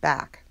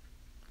 Back.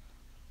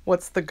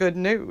 What's the good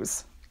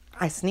news?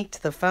 I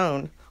sneaked the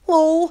phone.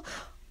 Lol.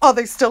 Are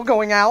they still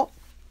going out?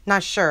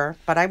 Not sure,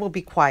 but I will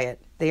be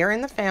quiet. They are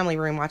in the family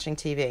room watching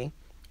TV.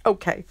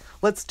 Okay,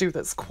 let's do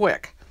this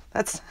quick.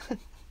 That's...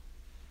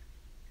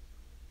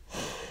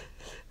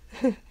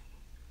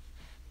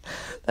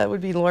 That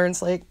would be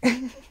Lauren's, like,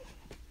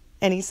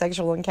 any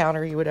sexual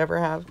encounter you would ever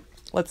have.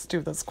 Let's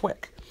do this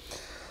quick.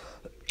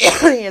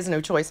 He has no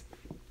choice.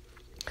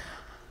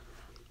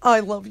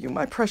 I love you,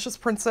 my precious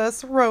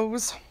princess,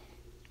 Rose.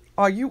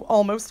 Are you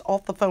almost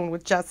off the phone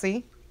with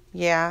Jesse?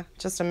 Yeah,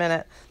 just a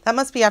minute. That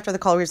must be after the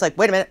call where he's like,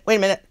 wait a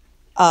minute.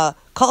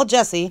 Call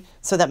Jesse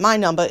so that my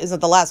number isn't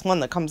the last one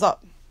that comes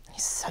up.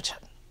 He's such a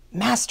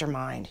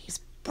mastermind. He's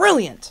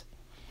brilliant.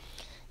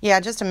 Yeah,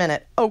 just a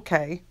minute.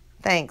 Okay,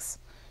 thanks.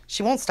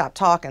 She won't stop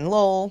talking.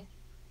 Lol.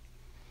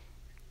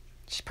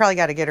 She probably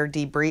got to get her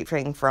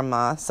debriefing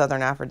from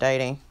Southern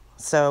Aphrodite.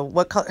 So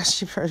what color?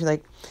 She's probably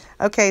like,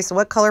 okay, so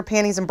what color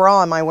panties and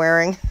bra am I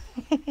wearing?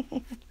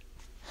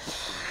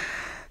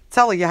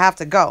 Tell her you have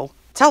to go.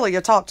 Tell her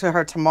you talk to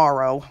her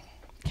tomorrow.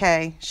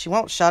 Okay, she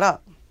won't shut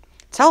up.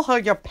 Tell her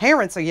your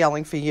parents are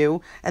yelling for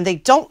you and they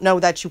don't know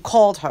that you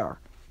called her.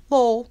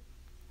 Lol.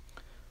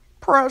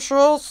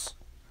 Precious.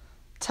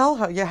 Tell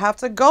her you have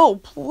to go,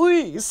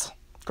 please.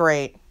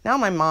 Great. Now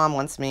my mom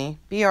wants me.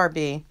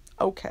 BRB.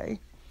 Okay.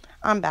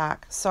 I'm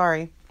back.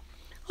 Sorry.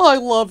 I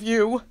love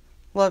you.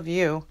 Love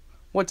you.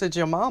 What did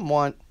your mom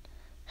want?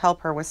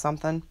 Help her with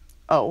something.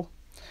 Oh.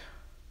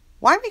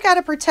 Why we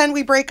gotta pretend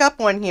we break up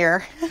one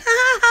here?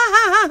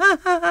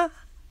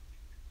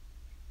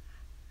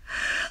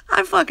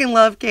 I fucking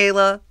love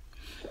Kayla.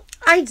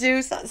 I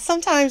do.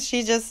 Sometimes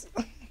she just...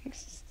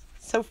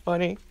 so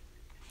funny.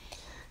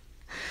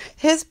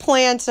 His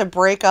plan to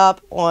break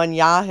up on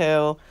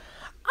Yahoo...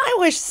 I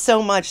wish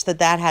so much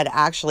that had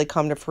actually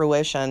come to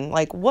fruition.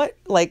 Like, what?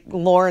 Like,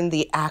 Lauren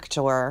the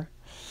actor.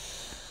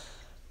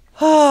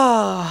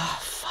 Oh,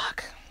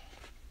 fuck.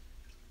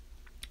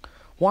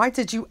 Why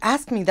did you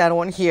ask me that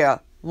on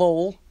here,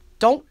 lol?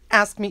 Don't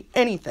ask me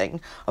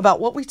anything about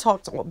what we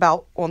talked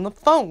about on the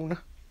phone.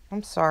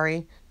 I'm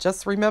sorry.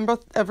 Just remember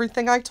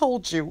everything I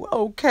told you,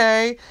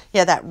 okay?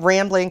 Yeah, that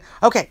rambling.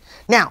 Okay,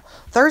 now,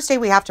 Thursday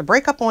we have to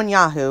break up on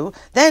Yahoo.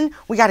 Then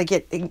we got to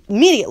get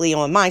immediately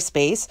on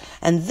MySpace.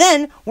 And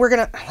then we're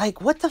going to,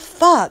 like, what the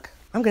fuck?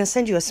 I'm going to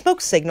send you a smoke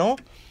signal.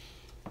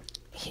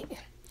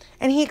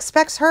 And he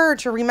expects her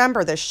to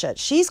remember this shit.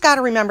 She's got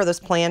to remember this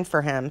plan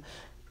for him.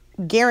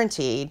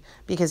 Guaranteed,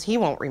 because he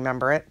won't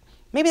remember it.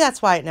 Maybe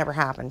that's why it never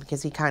happened,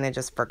 because he kind of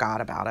just forgot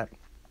about it.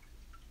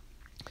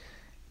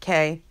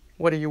 Okay.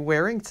 What are you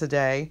wearing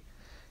today?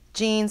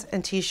 Jeans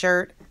and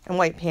t-shirt and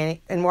white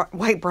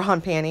white bra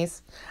and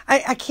panties.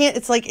 I can't,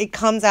 it's like it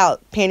comes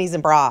out panties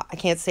and bra. I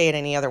can't say it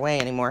any other way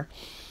anymore.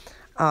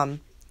 Can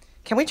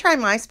we try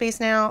MySpace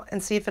now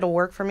and see if it'll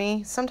work for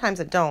me? Sometimes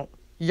it don't.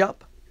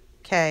 Yup.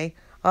 Okay.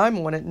 I'm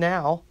on it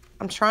now.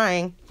 I'm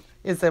trying.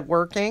 Is it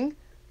working?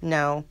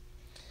 No.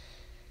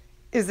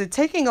 Is it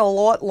taking a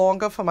lot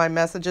longer for my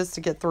messages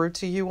to get through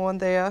to you on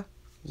there?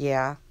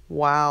 Yeah.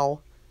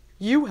 Wow.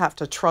 You have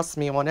to trust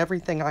me on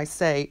everything I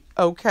say,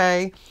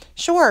 okay?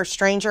 Sure,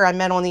 stranger I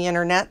met on the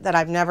internet that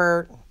I've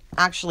never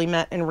actually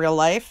met in real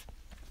life.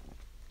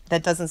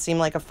 That doesn't seem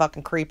like a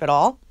fucking creep at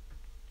all.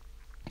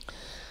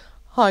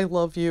 I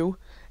love you.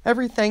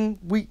 Everything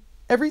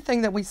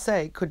that we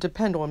say could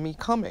depend on me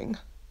coming.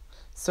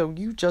 So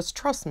you just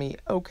trust me,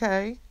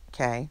 okay?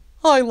 Okay.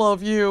 I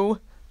love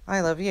you. I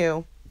love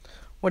you.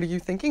 What are you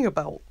thinking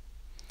about?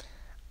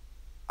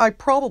 I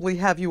probably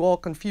have you all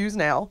confused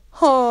now.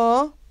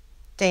 Huh?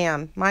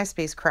 Damn,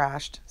 MySpace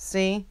crashed.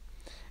 See?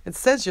 It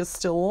says you're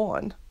still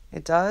on.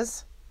 It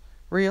does?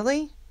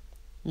 Really?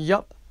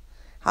 Yup.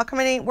 How come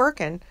it ain't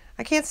working?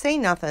 I can't say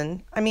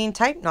nothing. I mean,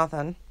 type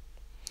nothing.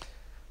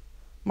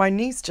 My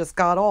niece just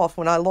got off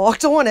when I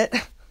logged on it.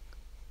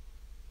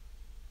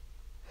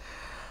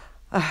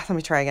 Let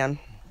me try again.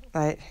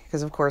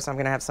 Because of course I'm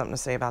going to have something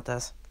to say about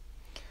this.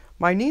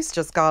 My niece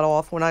just got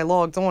off when I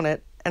logged on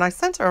it, and I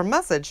sent her a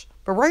message,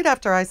 but right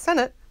after I sent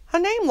it, her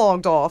name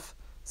logged off.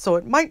 So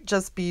it might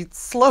just be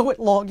slow at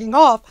logging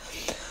off.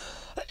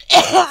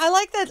 I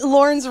like that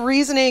Lauren's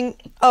reasoning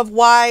of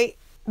why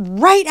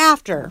right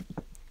after,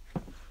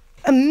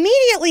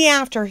 immediately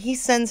after he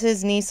sends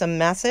his niece a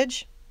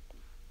message,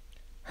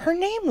 her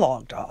name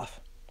logged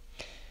off.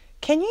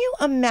 Can you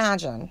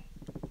imagine?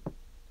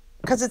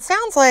 Because it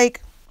sounds like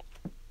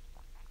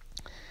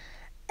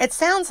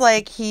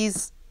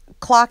he's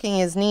clocking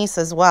his niece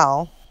as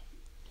well.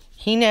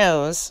 He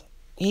knows.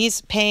 He's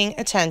paying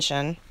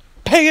attention.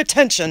 Pay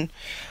attention.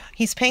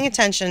 He's paying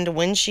attention to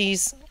when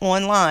she's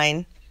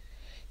online.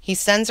 He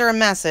sends her a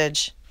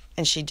message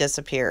and she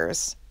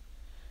disappears.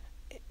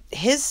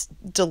 His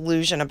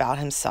delusion about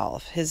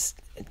himself,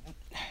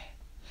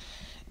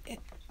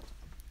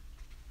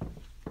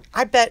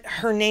 I bet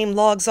her name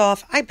logs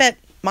off. I bet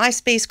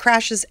MySpace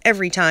crashes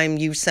every time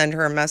you send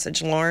her a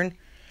message, Lauren.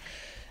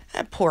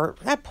 That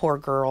poor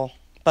girl.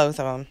 Both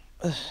of them.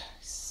 Ugh,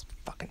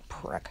 fucking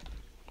prick.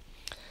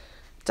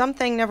 Dumb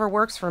thing never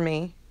works for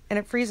me, and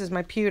it freezes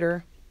my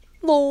pewter.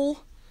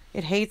 Lol.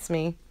 It hates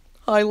me.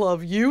 I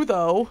love you,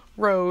 though,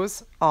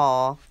 Rose.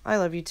 Aw, I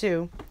love you,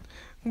 too.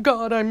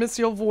 God, I miss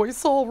your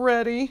voice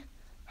already.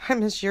 I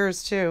miss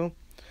yours, too.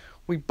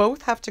 We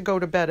both have to go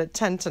to bed at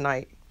 10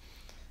 tonight.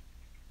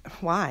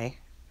 Why?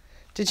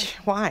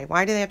 Why?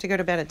 Why do they have to go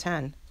to bed at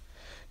 10?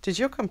 Did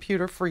your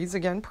computer freeze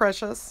again,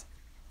 precious?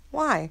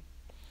 Why?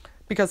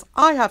 Because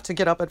I have to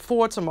get up at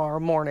 4 tomorrow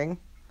morning.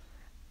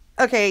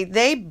 Okay,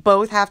 they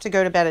both have to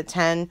go to bed at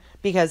 10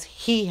 because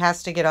he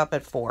has to get up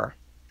at 4.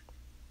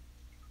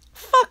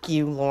 Fuck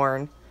you,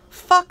 Lauren.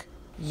 Fuck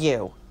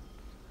you.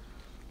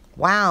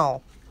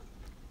 Wow.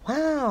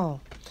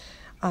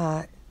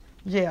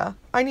 Yeah,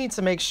 I need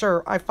to make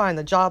sure I find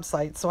the job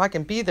site so I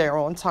can be there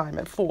on time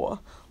at 4.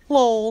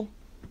 Lol.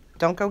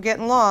 Don't go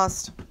getting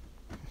lost.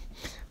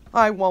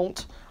 I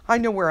won't. I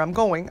know where I'm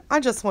going. I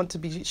just want to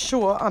be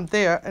sure I'm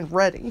there and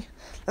ready.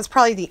 That's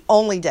probably the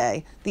only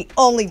day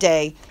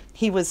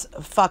he was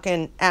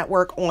fucking at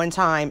work on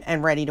time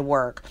and ready to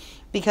work.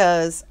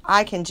 Because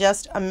I can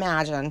just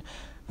imagine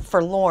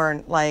for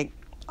Lauren, like,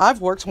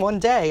 I've worked one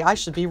day. I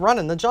should be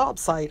running the job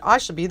site. I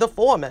should be the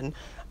foreman.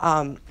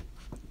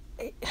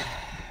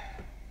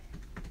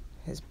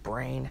 His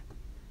brain.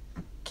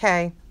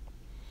 Okay.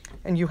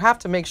 And you have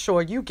to make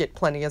sure you get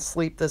plenty of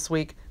sleep this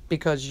week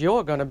because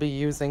you're going to be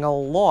using a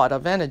lot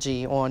of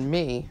energy on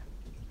me.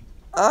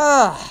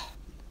 Ugh.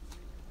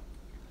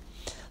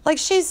 Like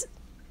she's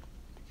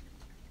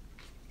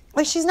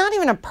not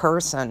even a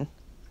person.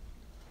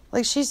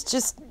 Like she's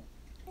just,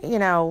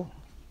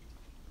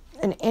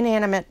 an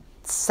inanimate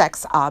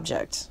sex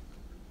object.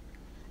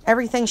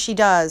 Everything she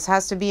does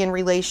has to be in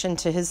relation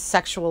to his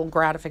sexual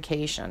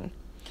gratification.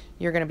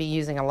 You're going to be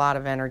using a lot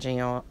of energy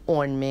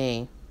on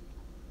me.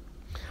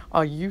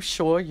 Are you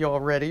sure you're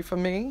ready for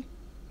me?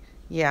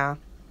 Yeah.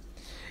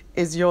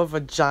 Is your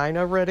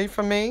vagina ready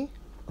for me?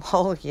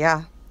 Oh,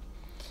 yeah.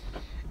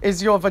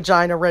 Is your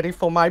vagina ready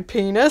for my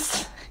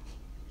penis?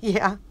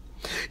 Yeah.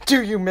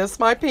 Do you miss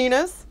my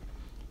penis?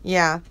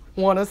 Yeah.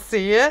 Want to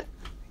see it?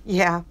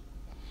 Yeah.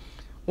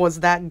 Was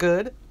that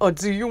good? Or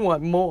do you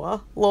want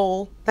more?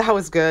 Lol. That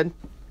was good.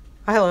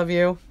 I love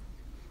you.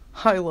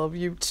 I love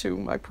you too,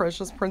 my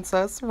precious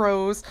princess,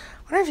 Rose.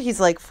 I wonder if he's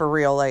like for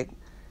real, like,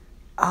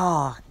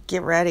 oh,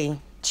 get ready.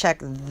 Check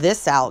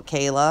this out,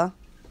 Kayla.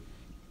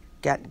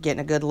 Getting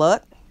a good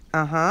look?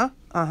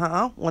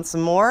 Want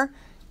some more?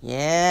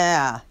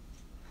 Yeah.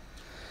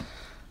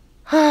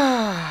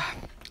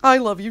 I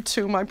love you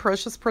too, my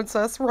precious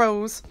princess,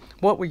 Rose.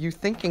 What were you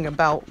thinking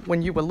about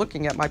when you were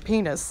looking at my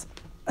penis?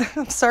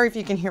 I'm sorry if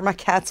you can hear my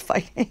cats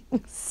fighting.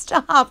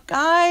 Stop,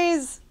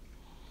 guys.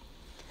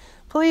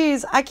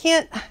 Please, I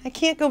can't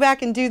go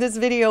back and do this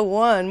video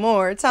one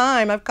more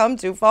time. I've come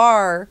too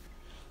far.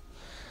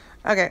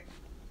 Okay.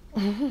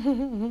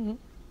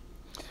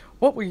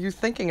 What were you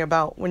thinking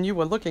about when you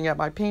were looking at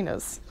my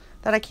penis?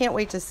 That I can't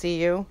wait to see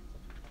you.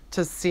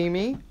 To see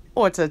me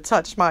or to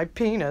touch my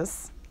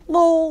penis?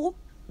 Lol.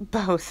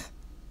 Both.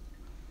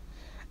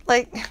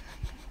 Like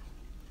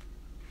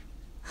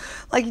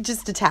you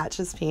just detach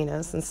his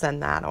penis and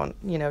send that on,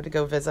 to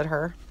go visit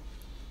her.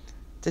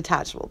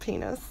 detachable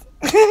penis.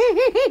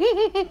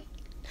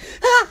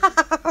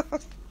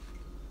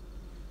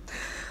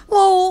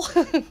 Lol.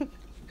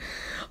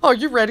 Are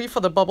you ready for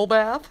the bubble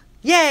bath?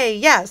 Yay,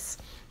 yes.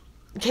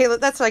 Kayla,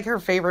 that's like her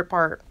favorite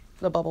part,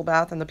 the bubble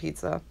bath and the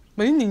pizza.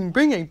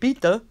 Bring a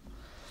pizza.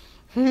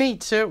 Me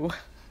too.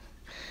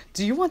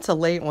 Do you want to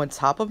lay on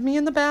top of me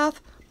in the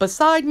bath,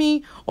 beside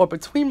me, or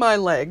between my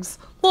legs?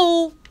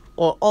 Lol.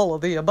 Or all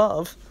of the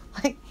above.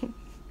 Like,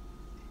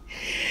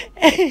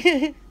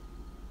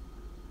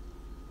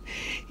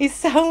 he's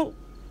so...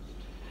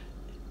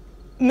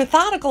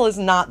 Methodical is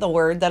not the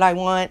word that I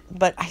want,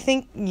 but I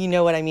think you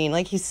know what I mean.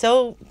 Like, he's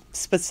so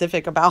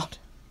specific about...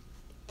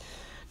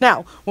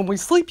 Now, when we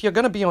sleep, you're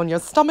going to be on your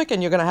stomach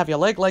and you're going to have your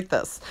leg like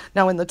this.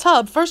 Now, in the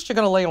tub, first you're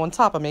going to lay on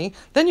top of me,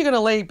 then you're going to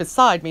lay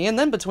beside me, and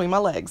then between my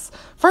legs.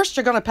 First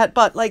you're going to pet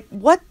butt. Like,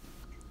 what?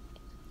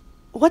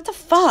 What the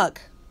fuck?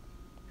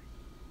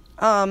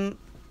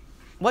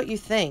 What you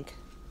think?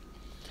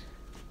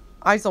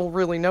 I don't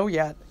really know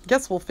yet.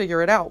 Guess we'll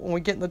figure it out when we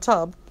get in the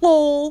tub.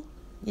 Lol.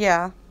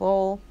 Yeah,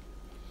 lol.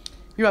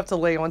 You have to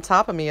lay on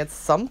top of me at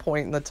some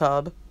point in the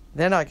tub.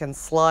 Then I can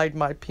slide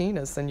my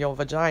penis in your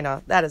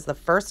vagina. That is the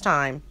first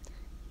time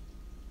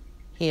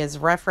he has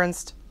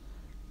referenced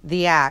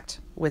the act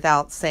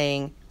without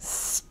saying,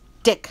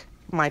 stick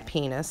my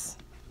penis.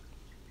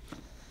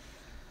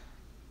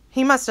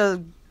 He must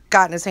have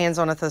gotten his hands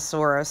on a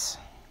thesaurus.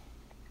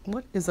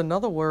 What is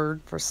another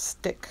word for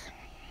stick?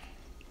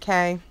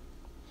 Okay.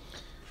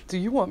 Do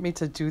you want me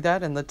to do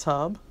that in the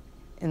tub?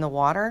 In the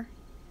water?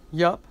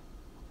 Yup.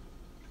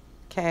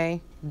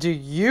 Okay. Do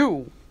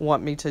you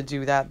want me to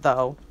do that,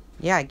 though?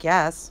 Yeah, I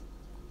guess.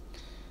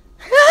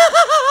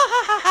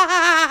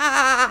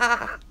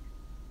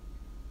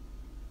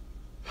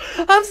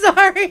 I'm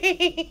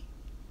sorry.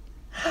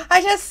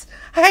 I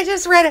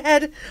just read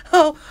ahead.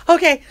 Oh,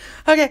 okay.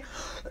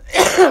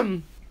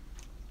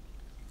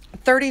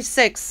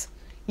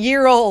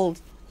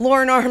 36-year-old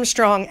Lauren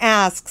Armstrong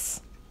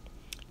asks,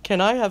 can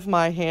I have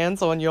my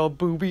hands on your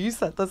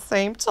boobies at the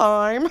same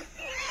time?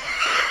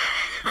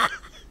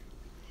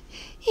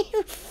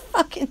 You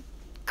fucking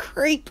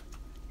creep.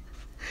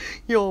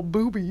 Your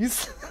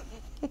boobies.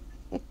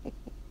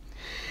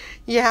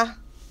 Yeah.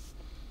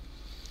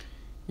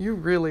 You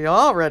really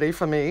are ready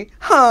for me,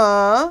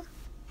 huh?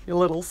 You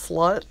little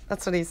slut.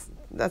 That's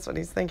what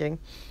he's thinking.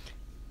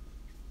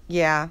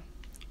 Yeah.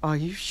 Are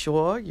you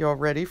sure you're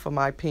ready for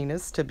my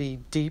penis to be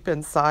deep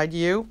inside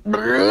you?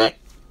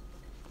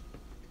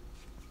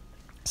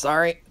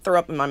 Sorry, threw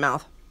up in my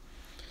mouth.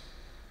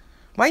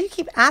 Why do you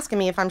keep asking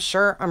me if I'm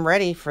sure I'm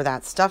ready for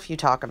that stuff you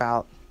talk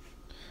about?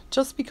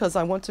 Just because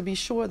I want to be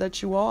sure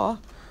that you are.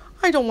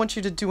 I don't want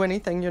you to do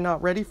anything you're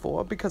not ready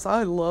for because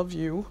I love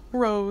you,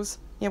 Rose.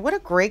 Yeah, what a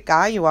great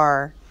guy you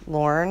are,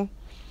 Lauren.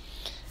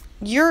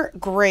 You're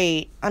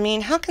great. I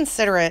mean, how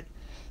considerate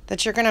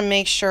that you're going to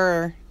make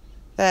sure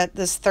that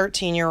this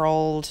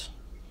 13-year-old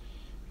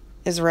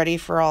is ready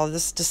for all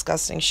this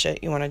disgusting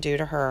shit you want to do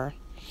to her.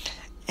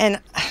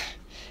 And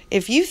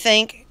if you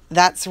think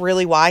that's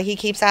really why he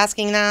keeps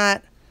asking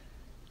that,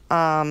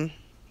 I'm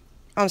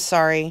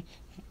sorry.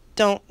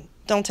 Don't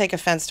take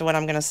offense to what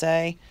I'm going to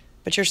say,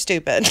 but you're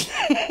stupid.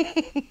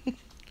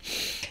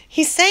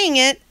 He's saying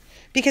it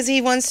because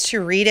he wants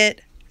to read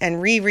it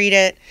and reread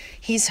it.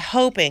 He's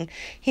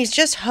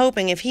just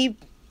hoping if he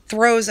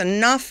throws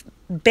enough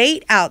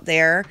bait out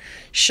there,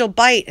 she'll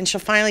bite and she'll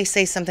finally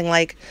say something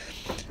like,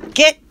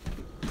 get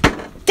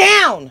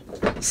down.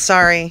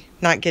 Sorry,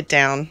 not get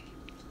down.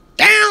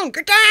 Down,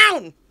 get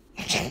down.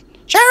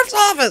 Sheriff's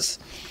office.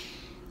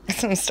 I'm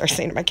going to start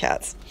saying to my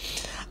cats.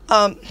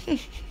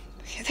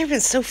 They've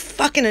been so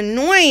fucking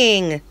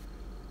annoying.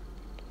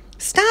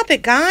 Stop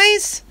it,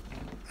 guys.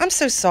 I'm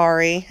so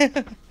sorry.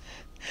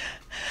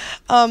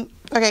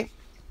 Okay.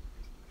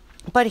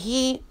 But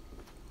he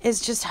is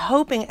just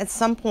hoping at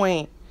some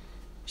point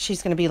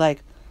she's going to be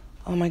like,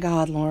 oh my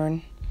God,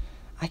 Lauren,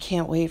 I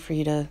can't wait for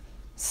you to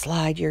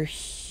slide your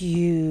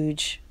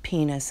huge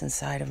penis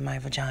inside of my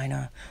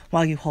vagina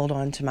while you hold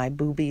on to my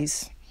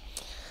boobies.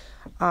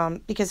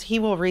 Because he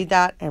will read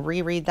that and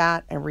reread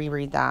that and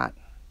reread that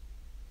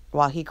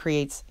while he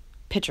creates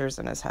pictures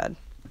in his head.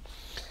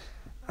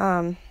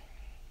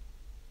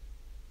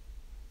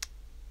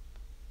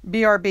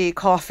 BRB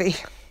coffee.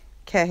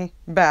 Okay,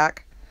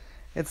 back.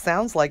 It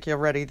sounds like you're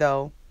ready,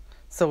 though.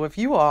 So if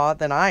you are,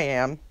 then I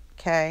am.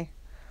 Okay.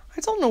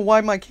 I don't know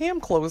why my cam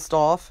closed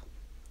off.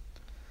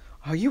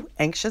 Are you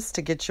anxious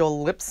to get your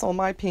lips on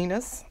my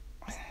penis?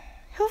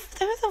 Who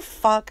the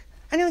fuck?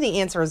 I know the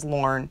answer is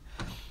Lauren.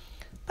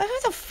 But who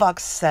the fuck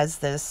says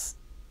this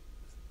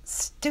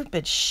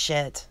stupid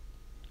shit?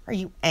 Are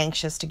you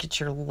anxious to get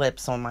your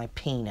lips on my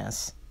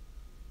penis?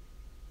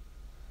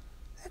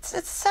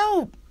 It's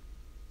so...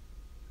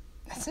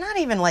 It's not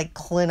even like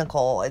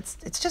clinical.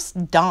 It's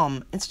just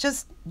dumb. It's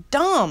just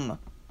dumb.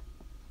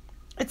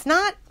 It's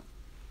not...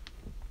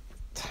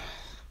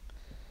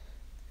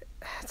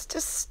 It's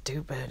just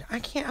stupid.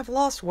 I've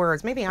lost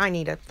words. Maybe I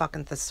need a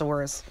fucking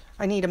thesaurus.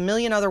 I need a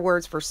million other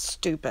words for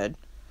stupid.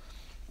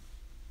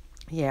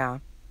 Yeah.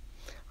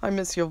 I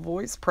miss your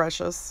voice,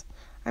 precious.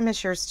 I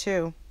miss yours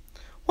too.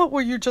 What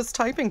were you just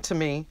typing to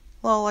me?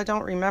 Well, I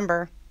don't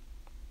remember.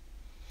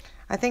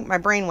 I think my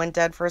brain went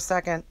dead for a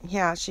second.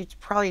 Yeah, she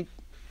probably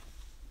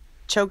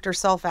choked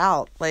herself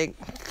out. Like,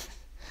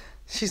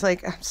 she's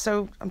like,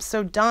 I'm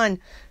so done.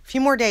 A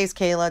few more days,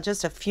 Kayla,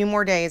 just a few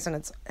more days, and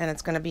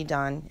it's going to be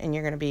done, and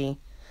you're going to be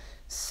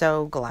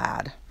so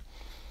glad.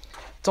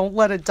 Don't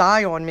let it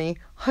die on me.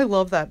 I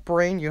love that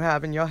brain you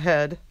have in your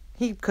head.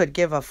 He could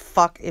give a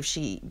fuck if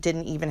she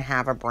didn't even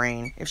have a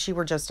brain. If she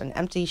were just an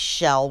empty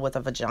shell with a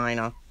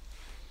vagina.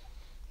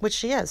 Which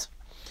she is.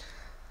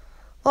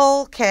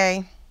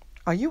 Okay.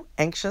 Are you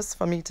anxious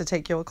for me to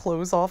take your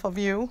clothes off of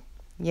you?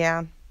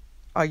 Yeah.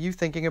 Are you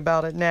thinking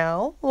about it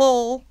now?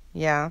 Lol.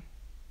 Yeah.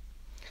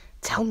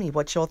 Tell me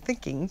what you're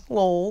thinking.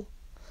 Lol.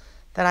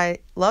 That I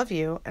love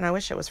you and I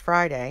wish it was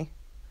Friday.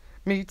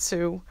 Me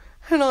too.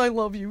 And I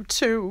love you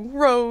too,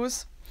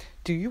 Rose.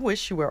 Do you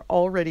wish you were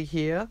already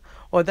here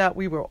or that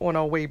we were on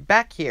our way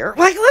back here?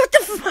 Like, what the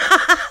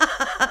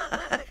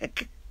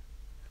fuck?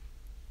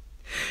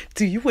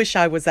 Do you wish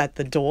I was at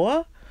the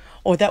door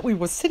or that we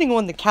were sitting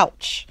on the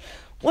couch?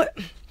 What?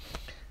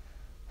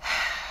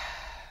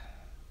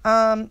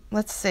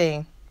 Let's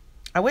see.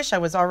 I wish I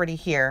was already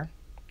here.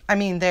 I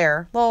mean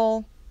there.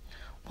 Lol.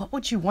 What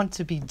would you want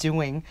to be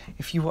doing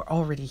if you were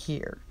already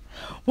here?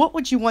 What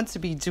would you want to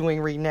be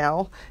doing right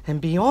now? And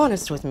be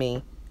honest with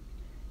me.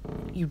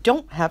 You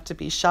don't have to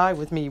be shy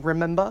with me,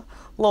 remember?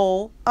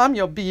 Lol. I'm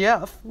your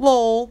BF.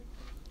 Lol.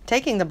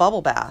 Taking the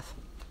bubble bath.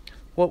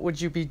 What would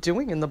you be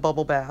doing in the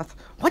bubble bath?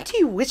 What do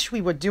you wish we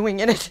were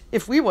doing in it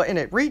if we were in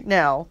it right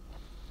now?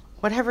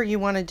 Whatever you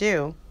want to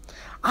do.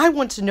 I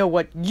want to know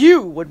what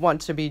you would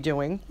want to be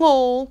doing.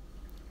 Lol.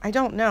 I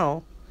don't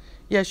know.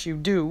 Yes, you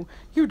do.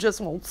 You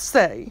just won't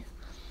say.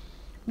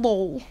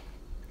 Lol.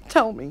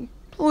 Tell me,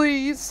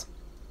 please.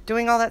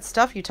 Doing all that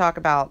stuff you talk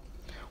about.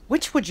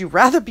 Which would you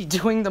rather be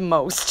doing the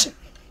most?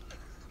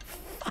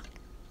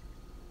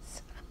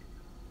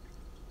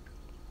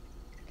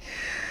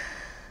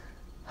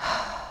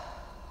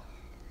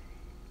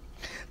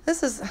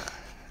 This is an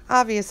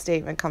obvious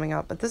statement coming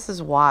up, but this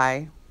is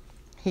why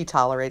he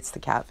tolerates the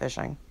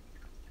catfishing.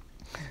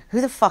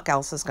 Who the fuck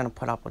else is going to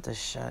put up with this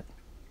shit?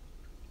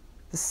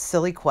 The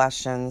silly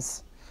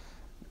questions,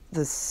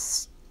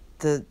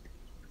 the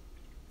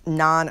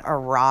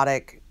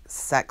non-erotic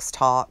sex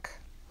talk,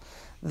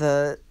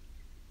 the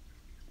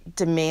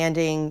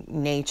demanding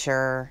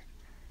nature.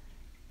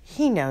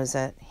 He knows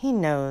it. He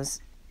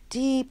knows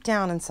deep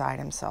down inside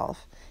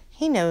himself.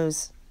 He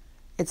knows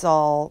it's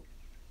all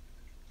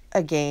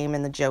a game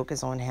and the joke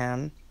is on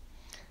him,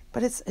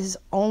 but it's his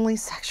only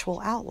sexual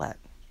outlet.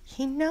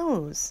 He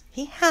knows.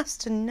 He has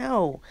to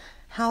know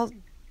how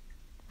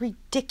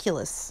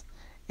ridiculous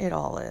it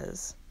all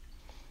is.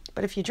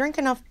 But if you drink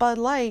enough Bud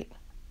Light,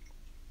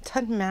 it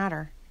doesn't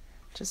matter.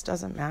 It just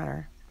doesn't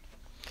matter.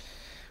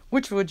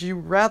 Which would you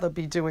rather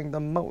be doing the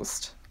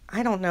most?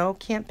 I don't know.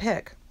 Can't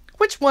pick.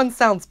 Which one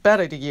sounds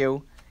better to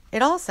you?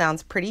 It all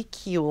sounds pretty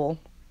cool.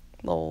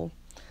 Lol.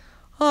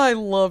 I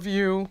love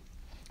you.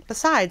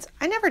 Besides,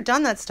 I never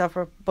done that stuff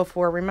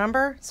before,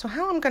 remember? So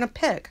how am I going to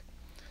pick?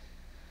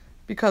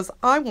 Because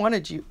I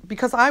wanted you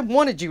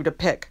to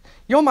pick.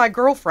 You're my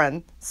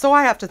girlfriend, so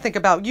I have to think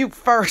about you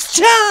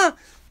first.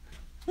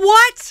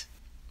 What?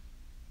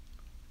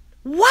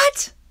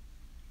 What?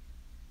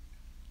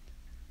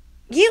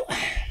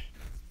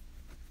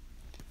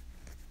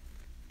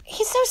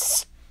 He's so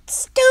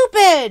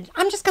stupid.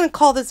 I'm just going to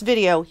call this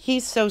video,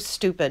 He's So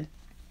Stupid.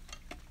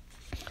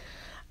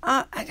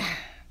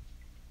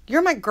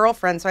 You're my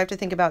girlfriend, so I have to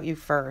think about you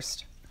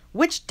first.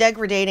 Which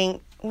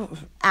degrading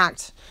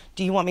act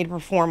do you want me to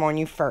perform on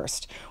you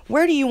first?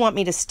 Where do you want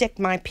me to stick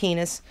my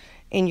penis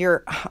in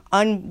your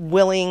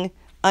unwilling,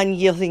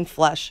 unyielding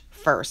flesh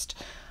first?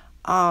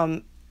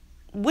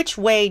 Which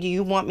way do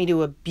you want me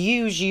to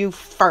abuse you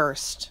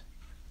first?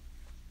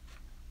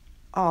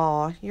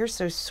 Aw, you're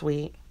so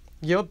sweet.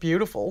 You're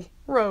beautiful,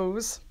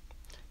 Rose.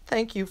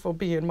 Thank you for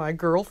being my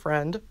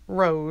girlfriend,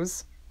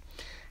 Rose.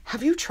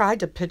 Have you tried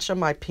to picture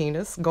my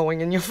penis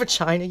going in your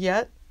vagina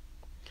yet?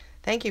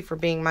 Thank you for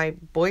being my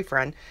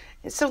boyfriend.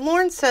 So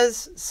Lauren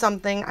says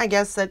something, I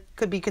guess, that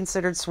could be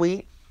considered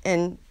sweet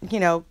and,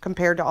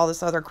 compared to all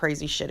this other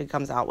crazy shit he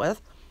comes out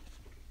with.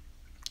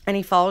 And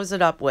he follows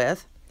it up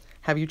with,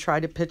 have you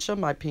tried to picture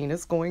my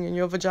penis going in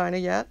your vagina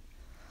yet?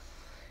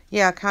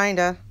 Yeah,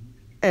 kinda.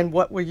 And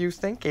what were you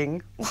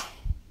thinking?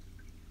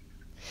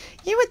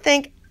 You would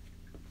think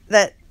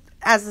that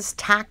as this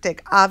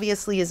tactic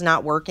obviously is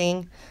not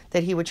working,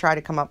 that he would try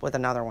to come up with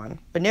another one.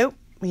 But nope,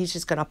 he's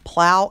just going to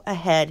plow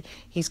ahead.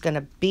 He's going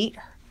to beat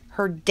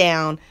her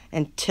down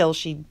until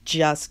she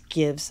just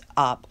gives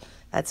up.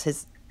 That's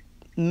his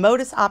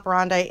modus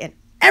operandi in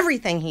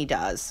everything he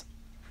does.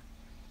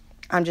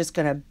 I'm just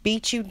going to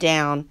beat you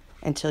down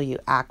until you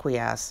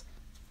acquiesce.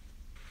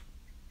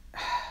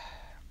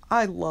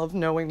 I love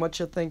knowing what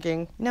you're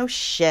thinking. No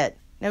shit.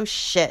 No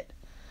shit.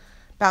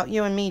 About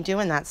you and me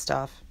doing that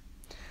stuff.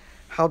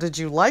 How did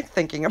you like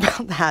thinking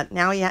about that?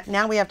 Now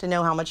we have to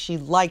know how much she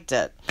liked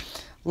it.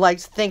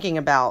 Liked thinking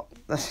about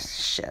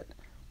shit.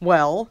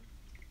 Well,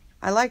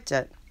 I liked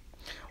it.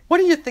 What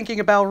are you thinking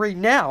about right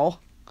now?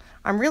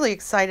 I'm really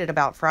excited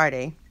about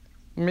Friday.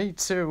 Me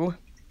too.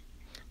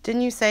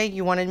 Didn't you say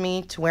you wanted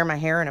me to wear my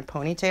hair in a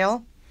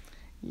ponytail?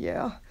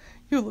 Yeah,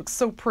 you look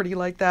so pretty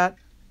like that,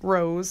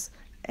 Rose,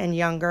 and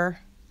younger.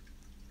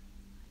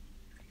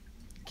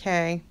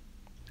 Okay.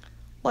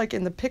 Like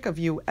in the pic of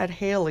you at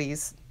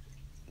Haley's,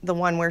 the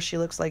one where she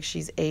looks like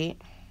she's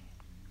 8.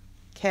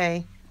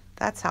 Okay,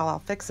 that's how I'll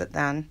fix it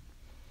then.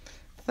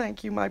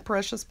 Thank you, my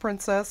precious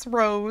princess,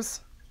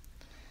 Rose.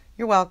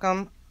 You're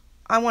welcome.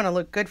 I want to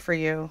look good for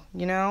you,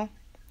 you know?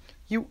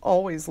 You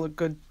always look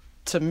good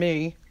to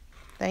me.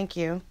 Thank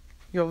you.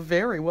 You're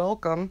very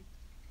welcome.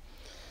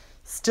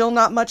 Still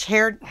not much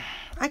hair.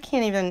 I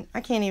can't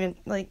even,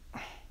 like,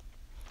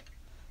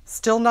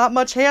 still not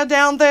much hair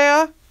down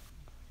there?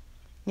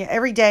 Yeah,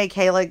 every day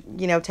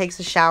Kayla, takes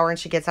a shower and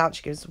she gets out.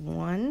 She goes,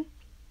 1,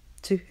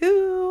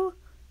 2,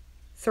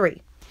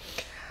 3.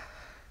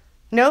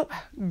 Nope.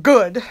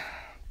 Good.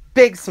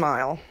 Big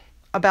smile.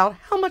 About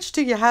how much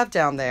do you have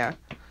down there?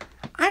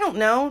 I don't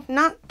know.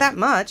 Not that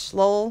much,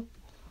 lol.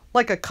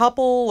 Like a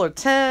couple or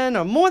 10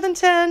 or more than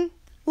 10,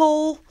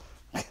 lol.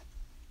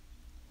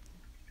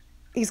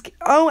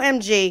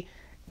 OMG.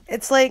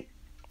 It's like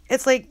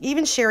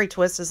even Sherry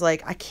Twist is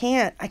like, I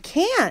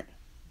can't.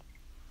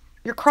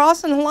 You're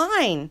crossing the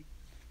line.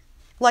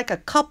 Like a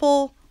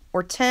couple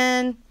or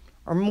 10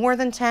 or more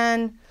than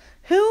 10.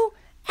 Who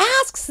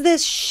asks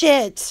this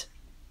shit?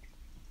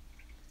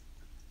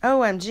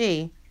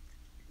 OMG.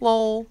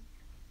 Lol.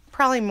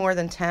 Probably more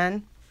than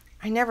 10.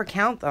 I never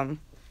count them.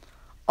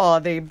 Are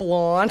they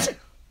blonde?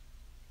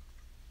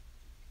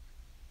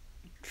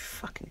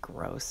 Fucking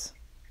gross.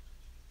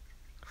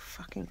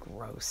 Fucking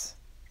gross.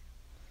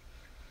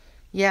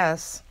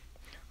 Yes.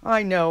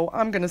 I know.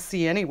 I'm gonna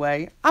see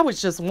anyway. I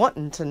was just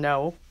wanting to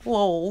know.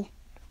 Lol.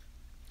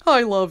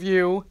 I love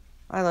you.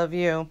 I love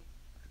you.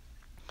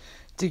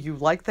 Do you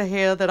like the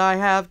hair that I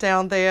have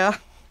down there?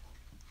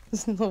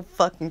 These little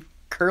fucking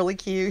curly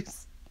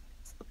cues.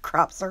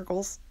 Crop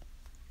circles.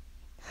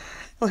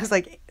 Looks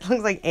like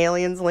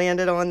aliens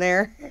landed on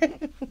there.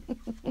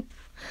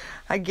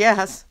 I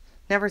guess.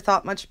 Never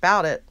thought much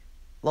about it.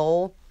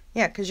 Lol.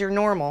 Yeah, 'cause you're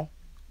normal.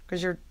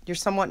 'Cause you're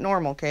somewhat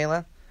normal,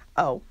 Kayla.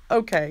 Oh,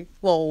 okay.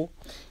 Lol.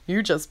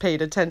 You just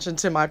paid attention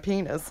to my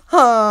penis.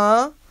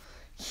 Huh?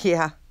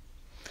 Yeah.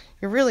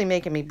 You're really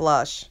making me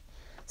blush.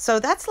 So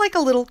that's like a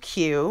little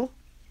cue.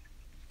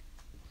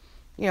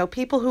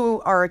 People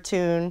who are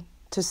attuned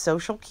to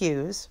social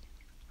cues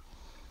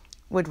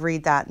would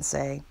read that and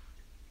say,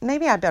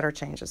 maybe I better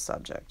change the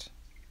subject.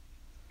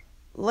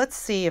 Let's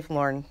see if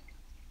Lauren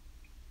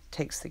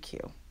takes the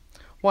cue.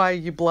 Why are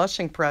you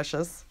blushing,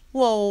 precious?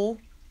 Lol.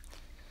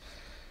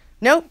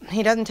 Nope,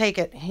 he doesn't take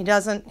it. He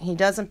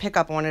doesn't pick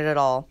up on it at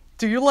all.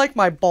 Do you like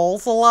my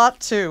balls a lot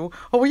too?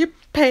 Or were you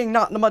paying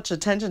not much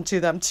attention to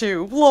them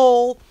too?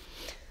 Lol.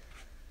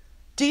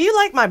 Do you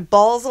like my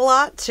balls a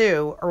lot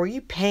too? Or were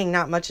you paying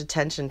not much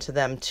attention to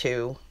them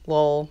too?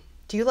 Lol.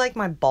 Do you like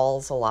my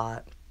balls a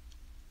lot?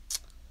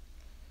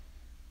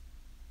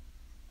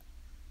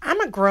 I'm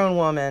a grown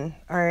woman,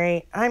 all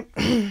right? I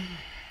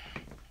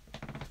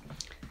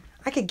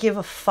could give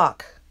a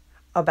fuck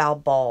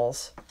about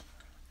balls.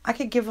 I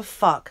could give a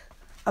fuck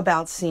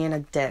about seeing a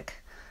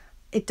dick.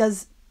 It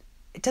does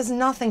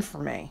nothing for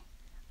me.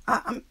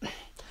 I'm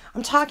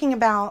talking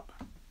about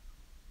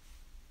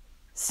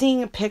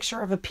seeing a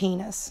picture of a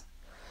penis.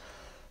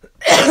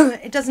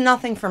 It does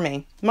nothing for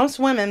me. Most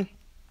women,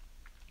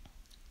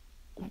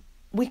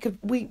 we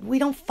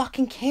don't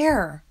fucking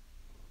care.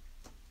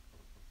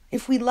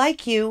 If we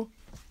like you,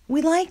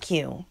 we like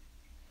you.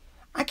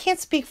 I can't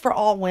speak for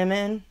all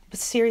women,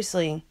 but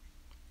seriously,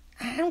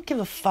 I don't give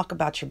a fuck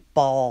about your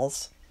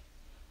balls.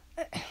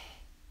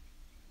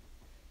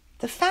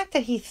 The fact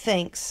that he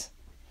thinks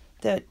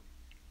that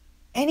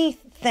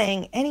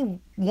anything, any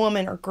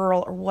woman or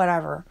girl or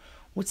whatever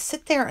would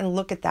sit there and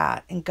look at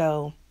that and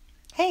go,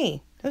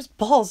 hey, those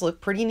balls look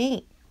pretty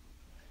neat.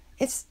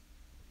 He's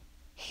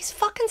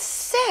fucking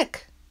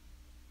sick.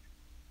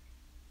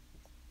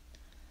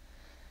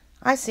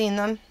 I seen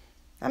them.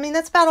 I mean,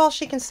 that's about all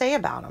she can say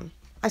about them.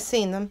 I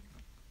seen them.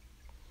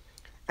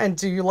 And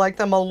do you like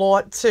them a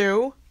lot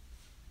too?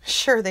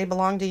 Sure, they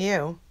belong to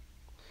you.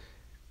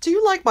 Do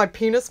you like my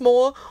penis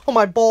more or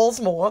my balls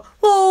more?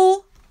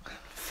 Lol.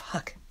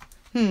 Fuck.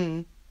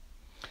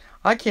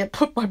 I can't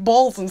put my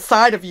balls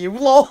inside of you.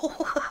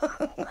 Lol.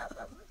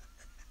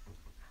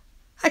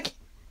 I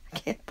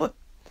can't put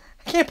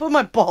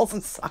my balls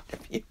inside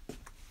of you.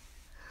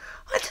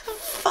 What the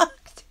fuck?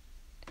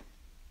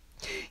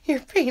 Your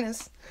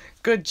penis.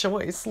 Good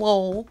choice.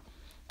 Lol.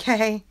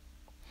 Okay.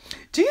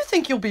 Do you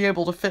think you'll be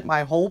able to fit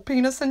my whole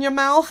penis in your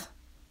mouth?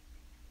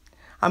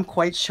 I'm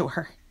quite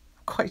sure.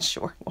 Quite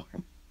sure,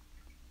 Lauren.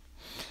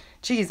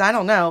 Geez, I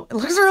don't know. It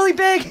looks really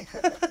big.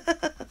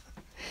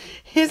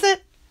 Is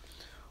it?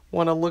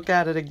 Want to look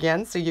at it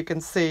again so you can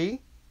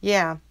see?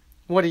 Yeah.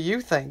 What do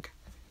you think?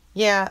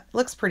 Yeah, it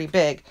looks pretty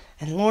big.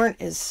 And Lauren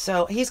is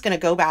he's going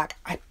to go back.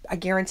 I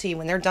guarantee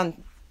when they're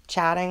done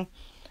chatting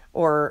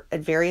or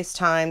at various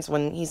times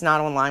when he's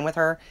not online with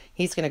her,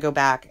 he's going to go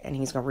back and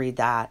he's going to read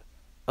that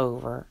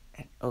over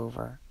and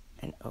over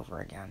and over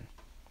again.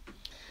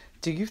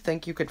 Do you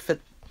think you could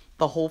fit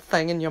the whole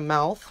thing in your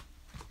mouth?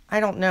 I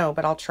don't know,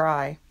 but I'll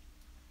try.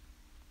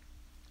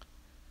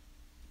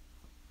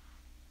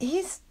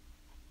 He's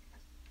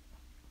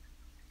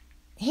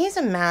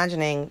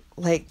imagining,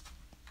 like,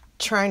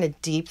 trying to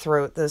deep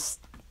throat this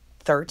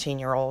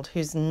 13-year-old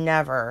who's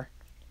never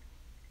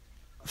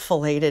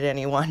filleted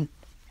anyone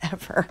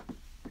ever.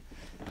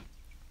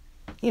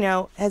 You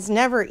know, has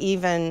never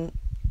even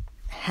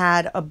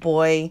had a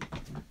boy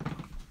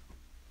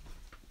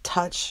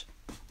touch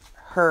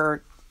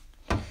her,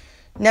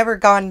 never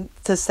gone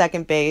to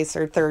second base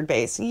or third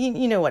base.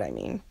 You know what I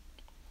mean.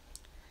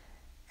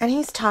 And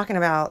he's talking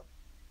about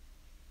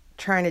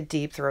trying to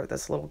deep throat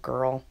this little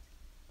girl.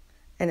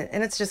 And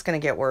it's just going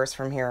to get worse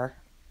from here.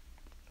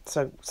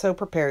 So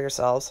prepare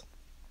yourselves.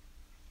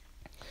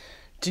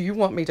 Do you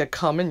want me to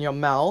come in your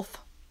mouth?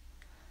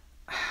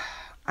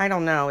 I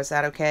don't know. Is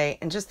that okay?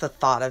 And just the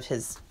thought of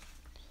his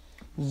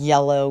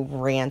yellow,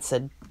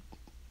 rancid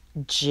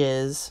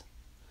jizz.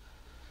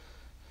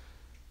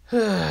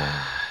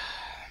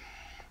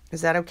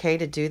 Is that okay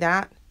to do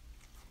that?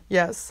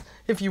 Yes,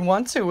 if you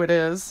want to, it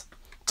is.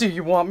 Do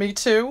you want me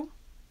to?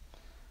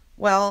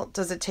 Well,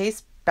 does it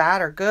taste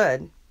bad or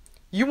good?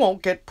 You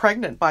won't get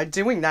pregnant by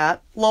doing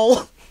that.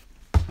 Lol.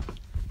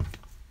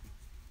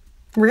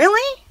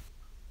 Really?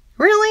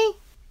 Really?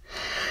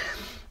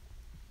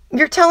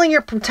 You're telling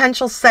your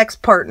potential sex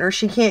partner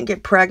she can't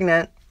get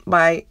pregnant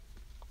by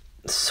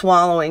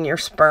swallowing your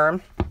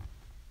sperm?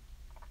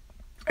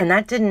 And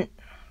that didn't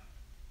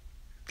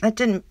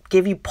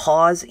give you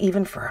pause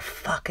even for a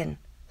fucking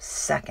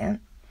second?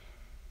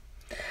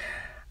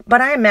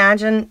 But I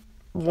imagine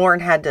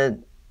Lauren had to,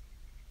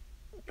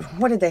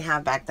 what did they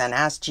have back then?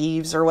 Ask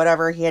Jeeves or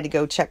whatever. He had to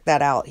go check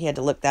that out. He had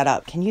to look that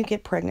up. Can you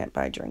get pregnant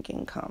by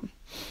drinking cum?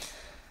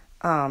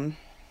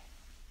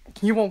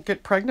 You won't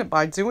get pregnant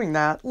by doing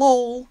that.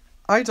 Lol.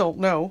 I don't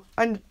know.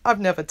 I've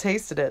never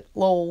tasted it.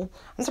 Lol.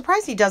 I'm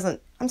surprised he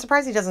doesn't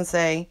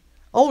say,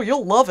 oh,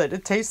 you'll love it.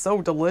 It tastes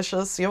so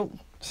delicious. You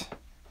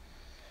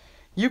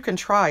can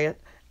try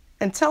it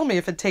and tell me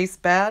if it tastes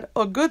bad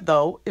or good,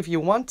 though, if you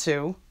want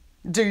to.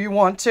 Do you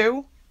want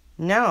to?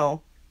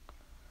 No.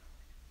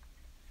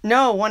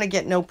 No, want to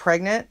get no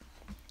pregnant?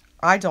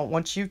 I don't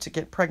want you to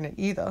get pregnant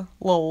either.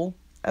 Lol.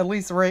 At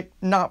least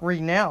not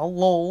now.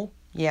 Lol.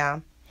 Yeah.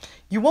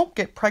 You won't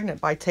get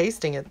pregnant by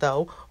tasting it,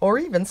 though, or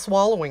even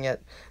swallowing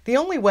it. The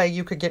only way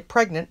you could get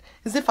pregnant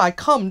is if I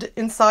cummed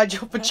inside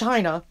your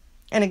vagina.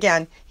 And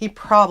again, he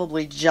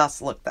probably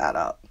just looked that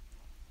up.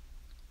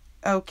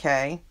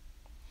 Okay.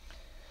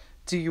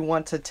 Do you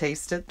want to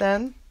taste it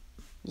then?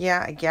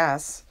 Yeah, I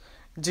guess.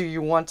 Do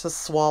you want to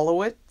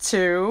swallow it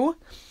too?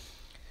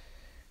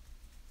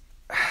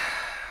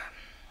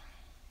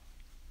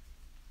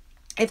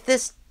 If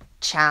this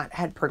chat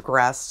had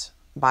progressed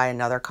by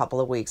another couple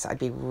of weeks, I'd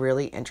be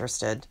really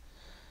interested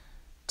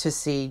to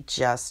see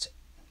just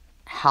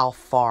how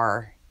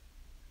far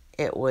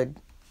it would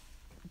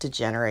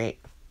degenerate.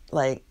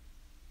 Like,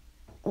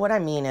 what I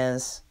mean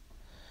is,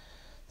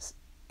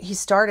 he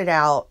started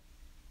out,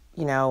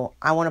 you know,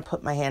 I want to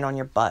put my hand on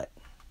your butt.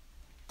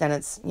 Then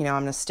it's, you know,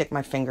 I'm going to stick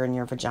my finger in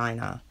your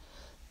vagina.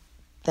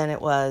 Then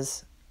it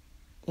was,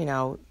 you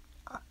know,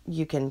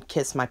 you can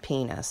kiss my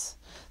penis.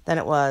 Then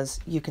it was,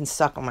 you can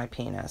suck on my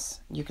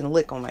penis. You can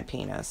lick on my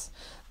penis.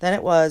 Then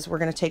it was, we're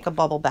going to take a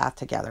bubble bath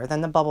together.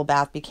 Then the bubble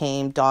bath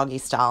became doggy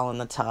style in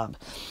the tub.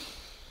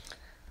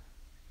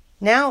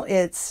 Now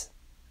it's,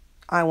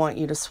 I want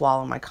you to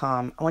swallow my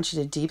cum. I want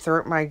you to deep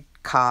throat my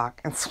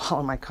cock and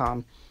swallow my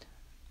cum.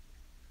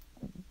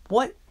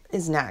 What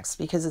is next?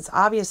 Because it's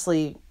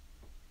obviously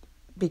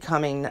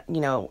becoming,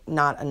 you know,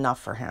 not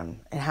enough for him.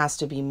 It has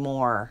to be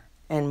more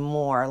and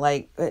more.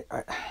 Like,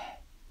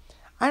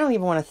 I don't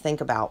even want to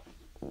think about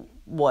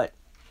what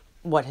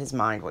his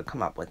mind would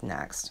come up with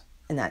next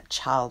in that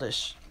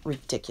childish,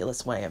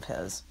 ridiculous way of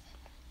his.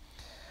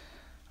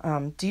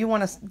 Do you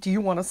want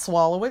to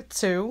swallow it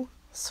too?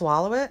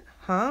 Swallow it?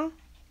 Huh?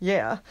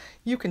 Yeah,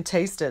 you can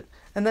taste it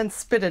and then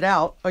spit it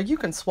out, or you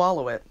can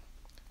swallow it.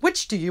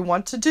 Which do you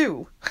want to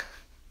do?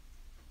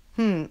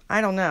 I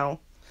don't know.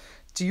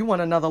 Do you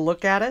want another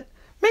look at it?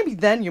 Maybe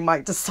then you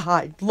might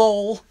decide.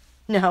 Lol.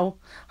 No,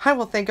 I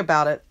will think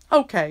about it.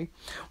 Okay.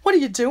 What are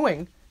you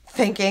doing?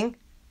 Thinking.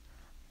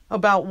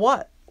 About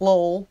what?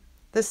 Lol.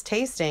 This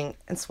tasting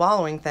and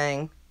swallowing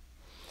thing.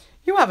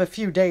 You have a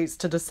few days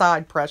to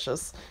decide,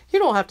 precious. You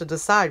don't have to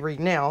decide right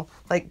now.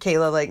 Like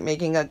Kayla, like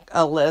making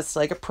a list,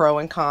 like a pro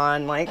and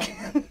con, like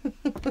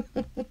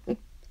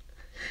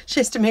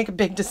she has to make a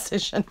big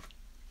decision.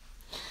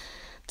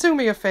 Do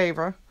me a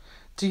favor.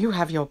 Do you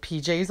have your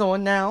PJs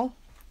on now?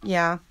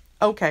 Yeah.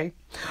 Okay.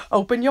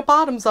 Open your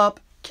bottoms up,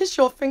 kiss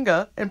your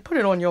finger, and put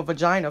it on your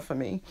vagina for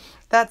me.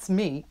 That's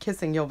me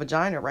kissing your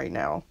vagina right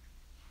now.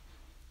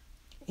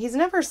 He's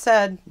never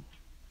said,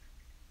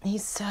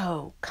 he's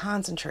so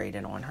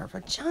concentrated on her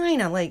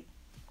vagina. Like,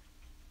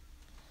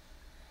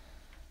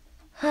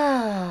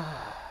 I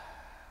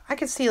I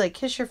could see like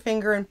kiss your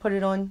finger and put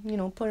it on, you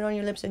know, put it on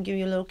your lips and give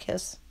you a little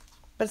kiss.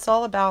 But it's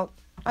all about,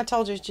 I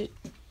told you,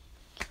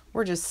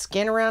 we're just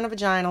skin around a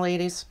vagina,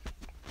 ladies.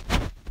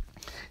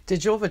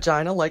 Did your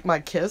vagina like my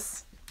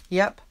kiss?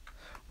 Yep.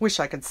 Wish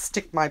I could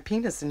stick my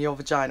penis in your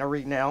vagina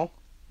right now.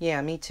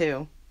 Yeah, me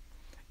too.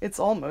 It's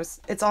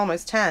almost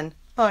 10.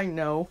 I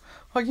know.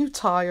 Are you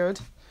tired?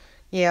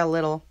 Yeah, a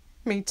little.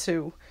 Me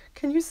too.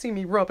 Can you see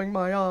me rubbing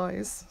my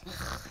eyes?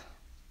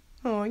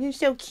 Oh, you're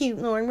so cute,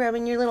 Lauren,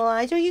 rubbing your little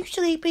eyes. Are you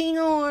sleeping,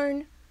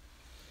 Lauren?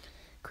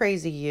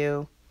 Crazy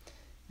you.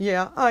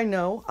 Yeah, I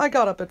know. I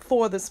got up at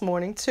 4 this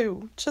morning,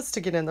 too, just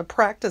to get in the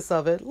practice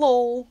of it.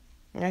 Lol.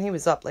 Yeah, he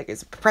was up like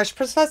his pressure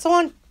professor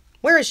on.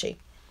 Where is she?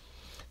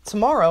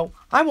 Tomorrow,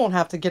 I won't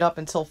have to get up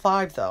until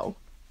 5, though.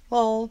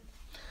 Lol.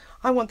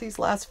 I want these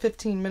last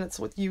 15 minutes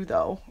with you,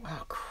 though.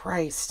 Oh,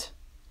 Christ.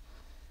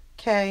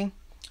 Okay.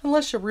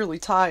 Unless you're really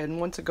tired and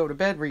want to go to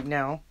bed right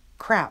now.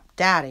 Crap,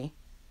 Daddy.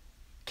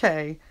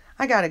 Okay,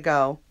 I gotta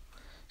go.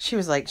 She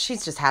was like,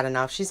 she's just had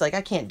enough. She's like,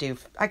 I can't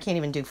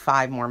even do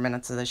 5 more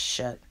minutes of this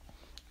shit.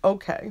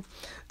 Okay.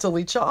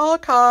 Delete your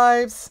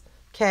archives.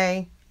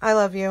 Okay, I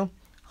love you.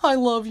 I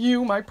love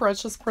you, my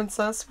precious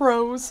princess.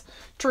 Rose,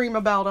 dream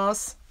about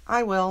us.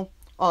 I will.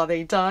 Are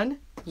they done?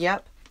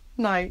 Yep.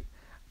 Night.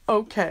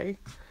 Okay.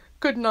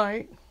 Good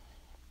night.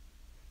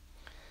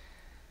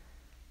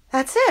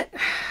 That's it.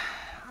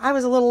 I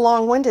was a little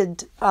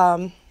long-winded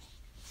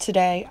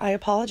today. I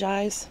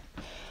apologize.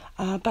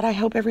 But I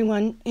hope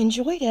everyone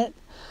enjoyed it.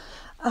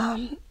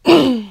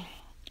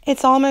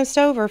 It's almost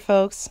over,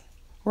 folks.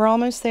 We're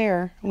almost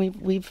there.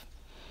 We've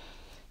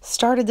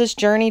started this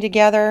journey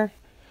together.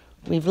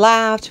 We've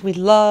laughed, we've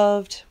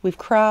loved, we've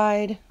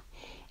cried.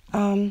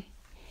 And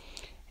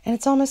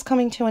it's almost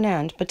coming to an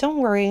end. But don't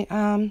worry,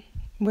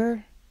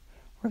 we're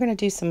going to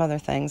do some other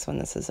things when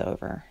this is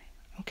over.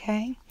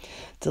 Okay?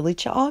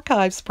 Delete your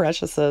archives,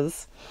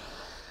 preciouses.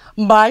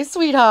 Bye,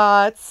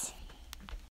 sweethearts.